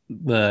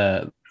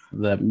the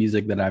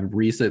music that I've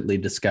recently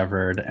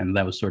discovered, and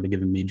that was sort of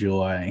giving me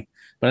joy.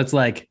 But it's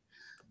like,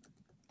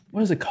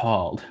 what is it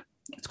called?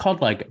 It's called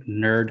like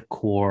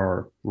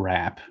nerdcore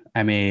rap.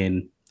 I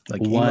mean,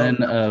 Like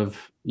emo?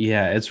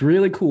 it's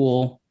really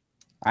cool.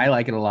 I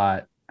like it a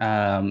lot.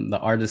 The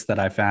artist that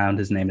I found,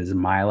 his name is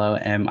Milo,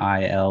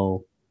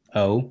 Milo,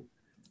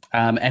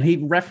 and he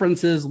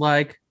references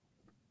like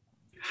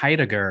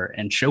Heidegger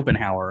and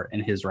Schopenhauer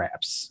in his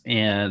raps,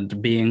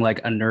 and being like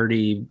a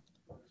nerdy,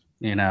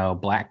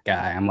 black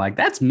guy. I'm like,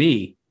 that's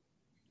me.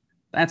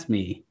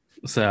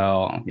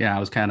 So yeah, I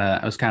was kind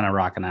of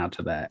rocking out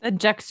to that. The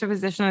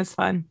juxtaposition is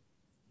fun.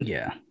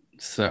 Yeah.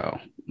 So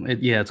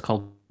it's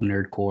called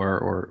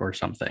nerdcore or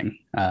something,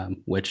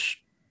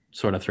 which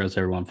sort of throws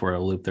everyone for a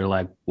loop. They're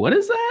like, what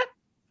is that?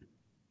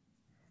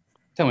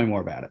 Tell me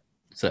more about it.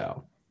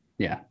 So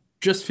yeah,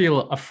 just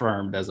feel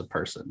affirmed as a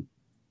person.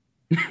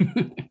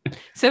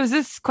 So does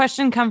this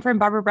question come from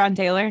Barbara Brown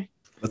Taylor?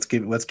 What's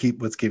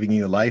giving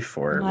you life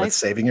or Life. what's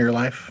saving your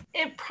life?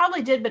 It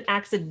probably did, but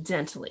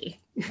accidentally.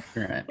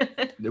 Right.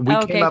 We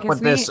Okay, came up 'cause with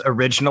this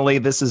originally.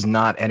 This is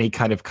not any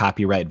kind of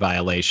copyright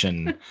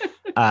violation.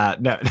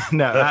 No.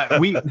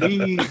 We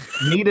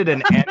needed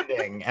an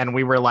ending, and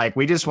we were like,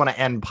 we just want to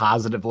end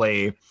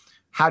positively.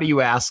 How do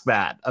you ask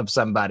that of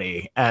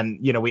somebody? And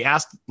we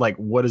asked like,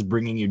 what is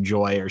bringing you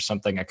joy or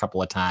something a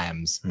couple of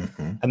times,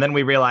 and then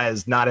we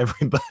realized not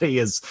everybody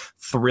is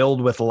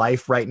thrilled with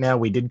life right now.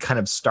 We did kind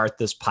of start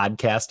this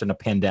podcast in a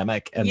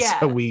pandemic, and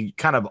so we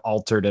kind of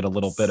altered it a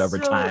little bit over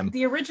time.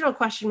 The original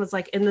question was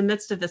like, in the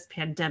midst of this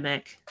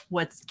pandemic,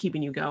 what's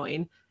keeping you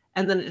going?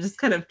 And then it just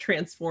kind of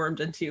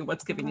transformed into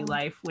what's giving you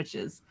life, which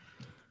is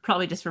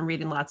probably just from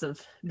reading lots of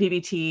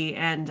BBT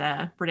and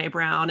Brene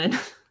Brown.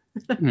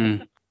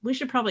 And we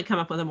should probably come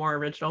up with a more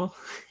original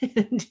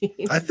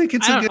ending. I think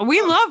it's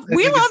We love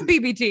it's-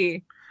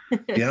 BBT.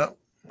 Yeah,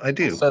 I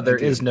do. So there I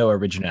do. is no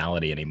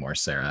originality anymore,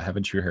 Sarah.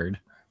 Haven't you heard?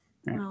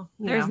 Well,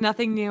 There's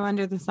nothing new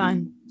under the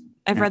sun.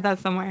 I've read that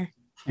somewhere.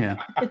 Yeah.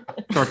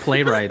 For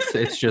playwrights,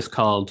 it's just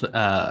called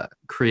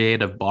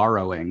creative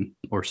borrowing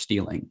or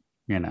stealing,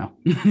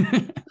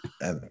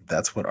 And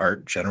that's what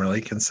art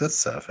generally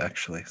consists of,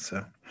 actually.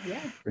 So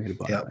Creative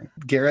yeah, borrowing.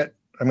 Garrett,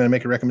 I'm going to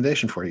make a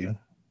recommendation for you.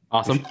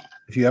 Awesome.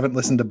 If you haven't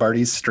listened to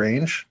Barty's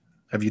Strange,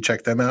 have you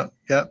checked them out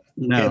yet?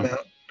 Came No.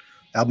 out.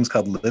 Album's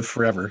called Live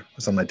Forever. It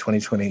was on my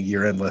 2020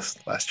 year-end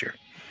list last year.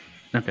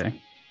 Okay.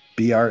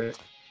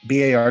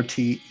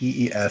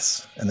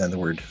 BARTEES, and then the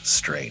word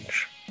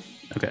strange.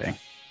 Okay.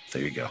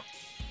 There you go.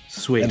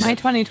 Sweet. My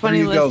 2020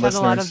 There you go, list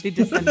had a lot of listeners. the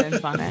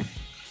Descendants on it.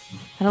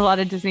 Had a lot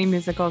of Disney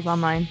musicals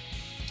on mine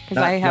because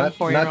I have a Not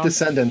 4-year-old.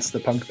 Descendants, the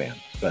punk band,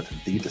 but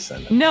the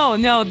Descendants.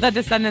 No, the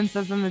Descendants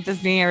is in the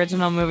Disney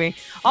original movie.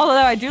 Although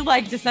I do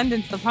like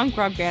Descendants, the punk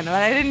rock band, but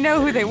I didn't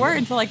know who they were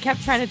until I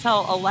kept trying to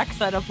tell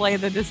Alexa to play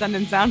the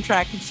Descendants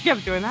soundtrack, and she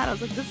kept doing that. I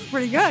was like, this is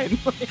pretty good.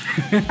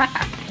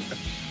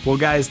 Well,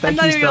 guys, I'm thank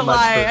not you even so gonna much.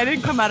 lie. I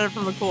didn't come at it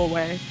from a cool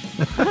way.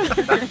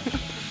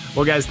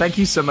 Well, guys, thank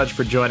you so much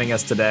for joining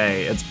us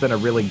today. It's been a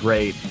really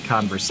great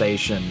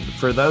conversation.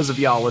 For those of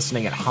y'all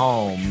listening at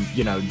home,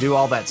 do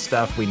all that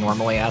stuff we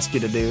normally ask you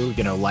to do,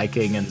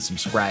 liking and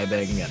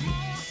subscribing and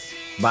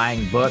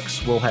buying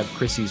books. We'll have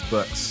Chrissy's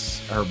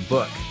books, her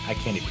book. I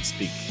can't even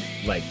speak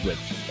with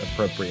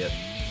appropriate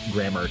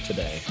grammar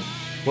today.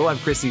 We'll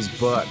have Chrissy's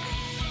book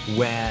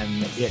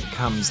when it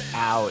comes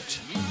out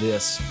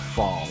this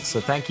fall. So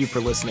thank you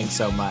for listening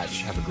so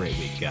much. Have a great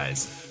week,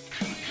 guys.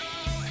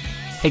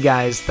 Hey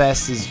guys,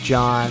 this is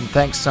John.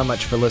 Thanks so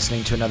much for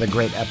listening to another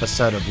great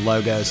episode of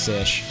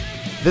Logos-ish.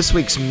 This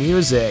week's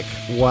music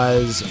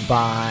was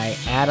by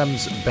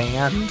Adam's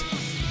band,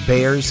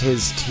 Bares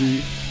His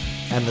Teeth,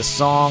 and the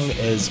song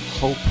is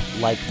Hope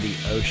Like the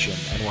Ocean.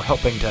 And we're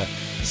hoping to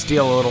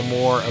steal a little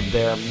more of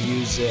their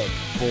music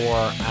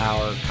for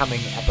our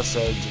coming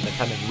episodes in the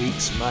coming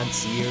weeks,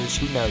 months, years.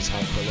 Who knows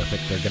how prolific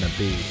they're going to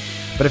be.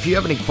 But if you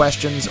have any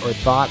questions or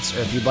thoughts,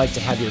 or if you'd like to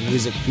have your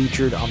music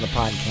featured on the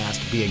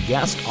podcast, be a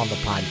guest on the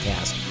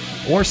podcast,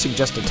 or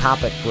suggest a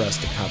topic for us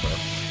to cover,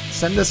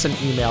 send us an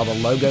email to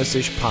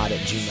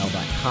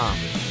logosishpod@gmail.com.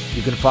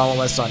 You can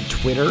follow us on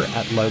Twitter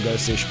at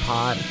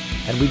logosishpod,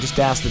 and we just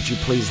ask that you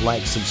please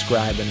like,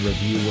 subscribe, and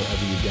review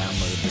wherever you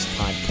download this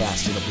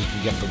podcast so that we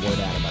can get the word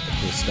out about the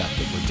cool stuff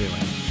that we're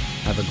doing.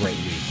 Have a great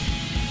week.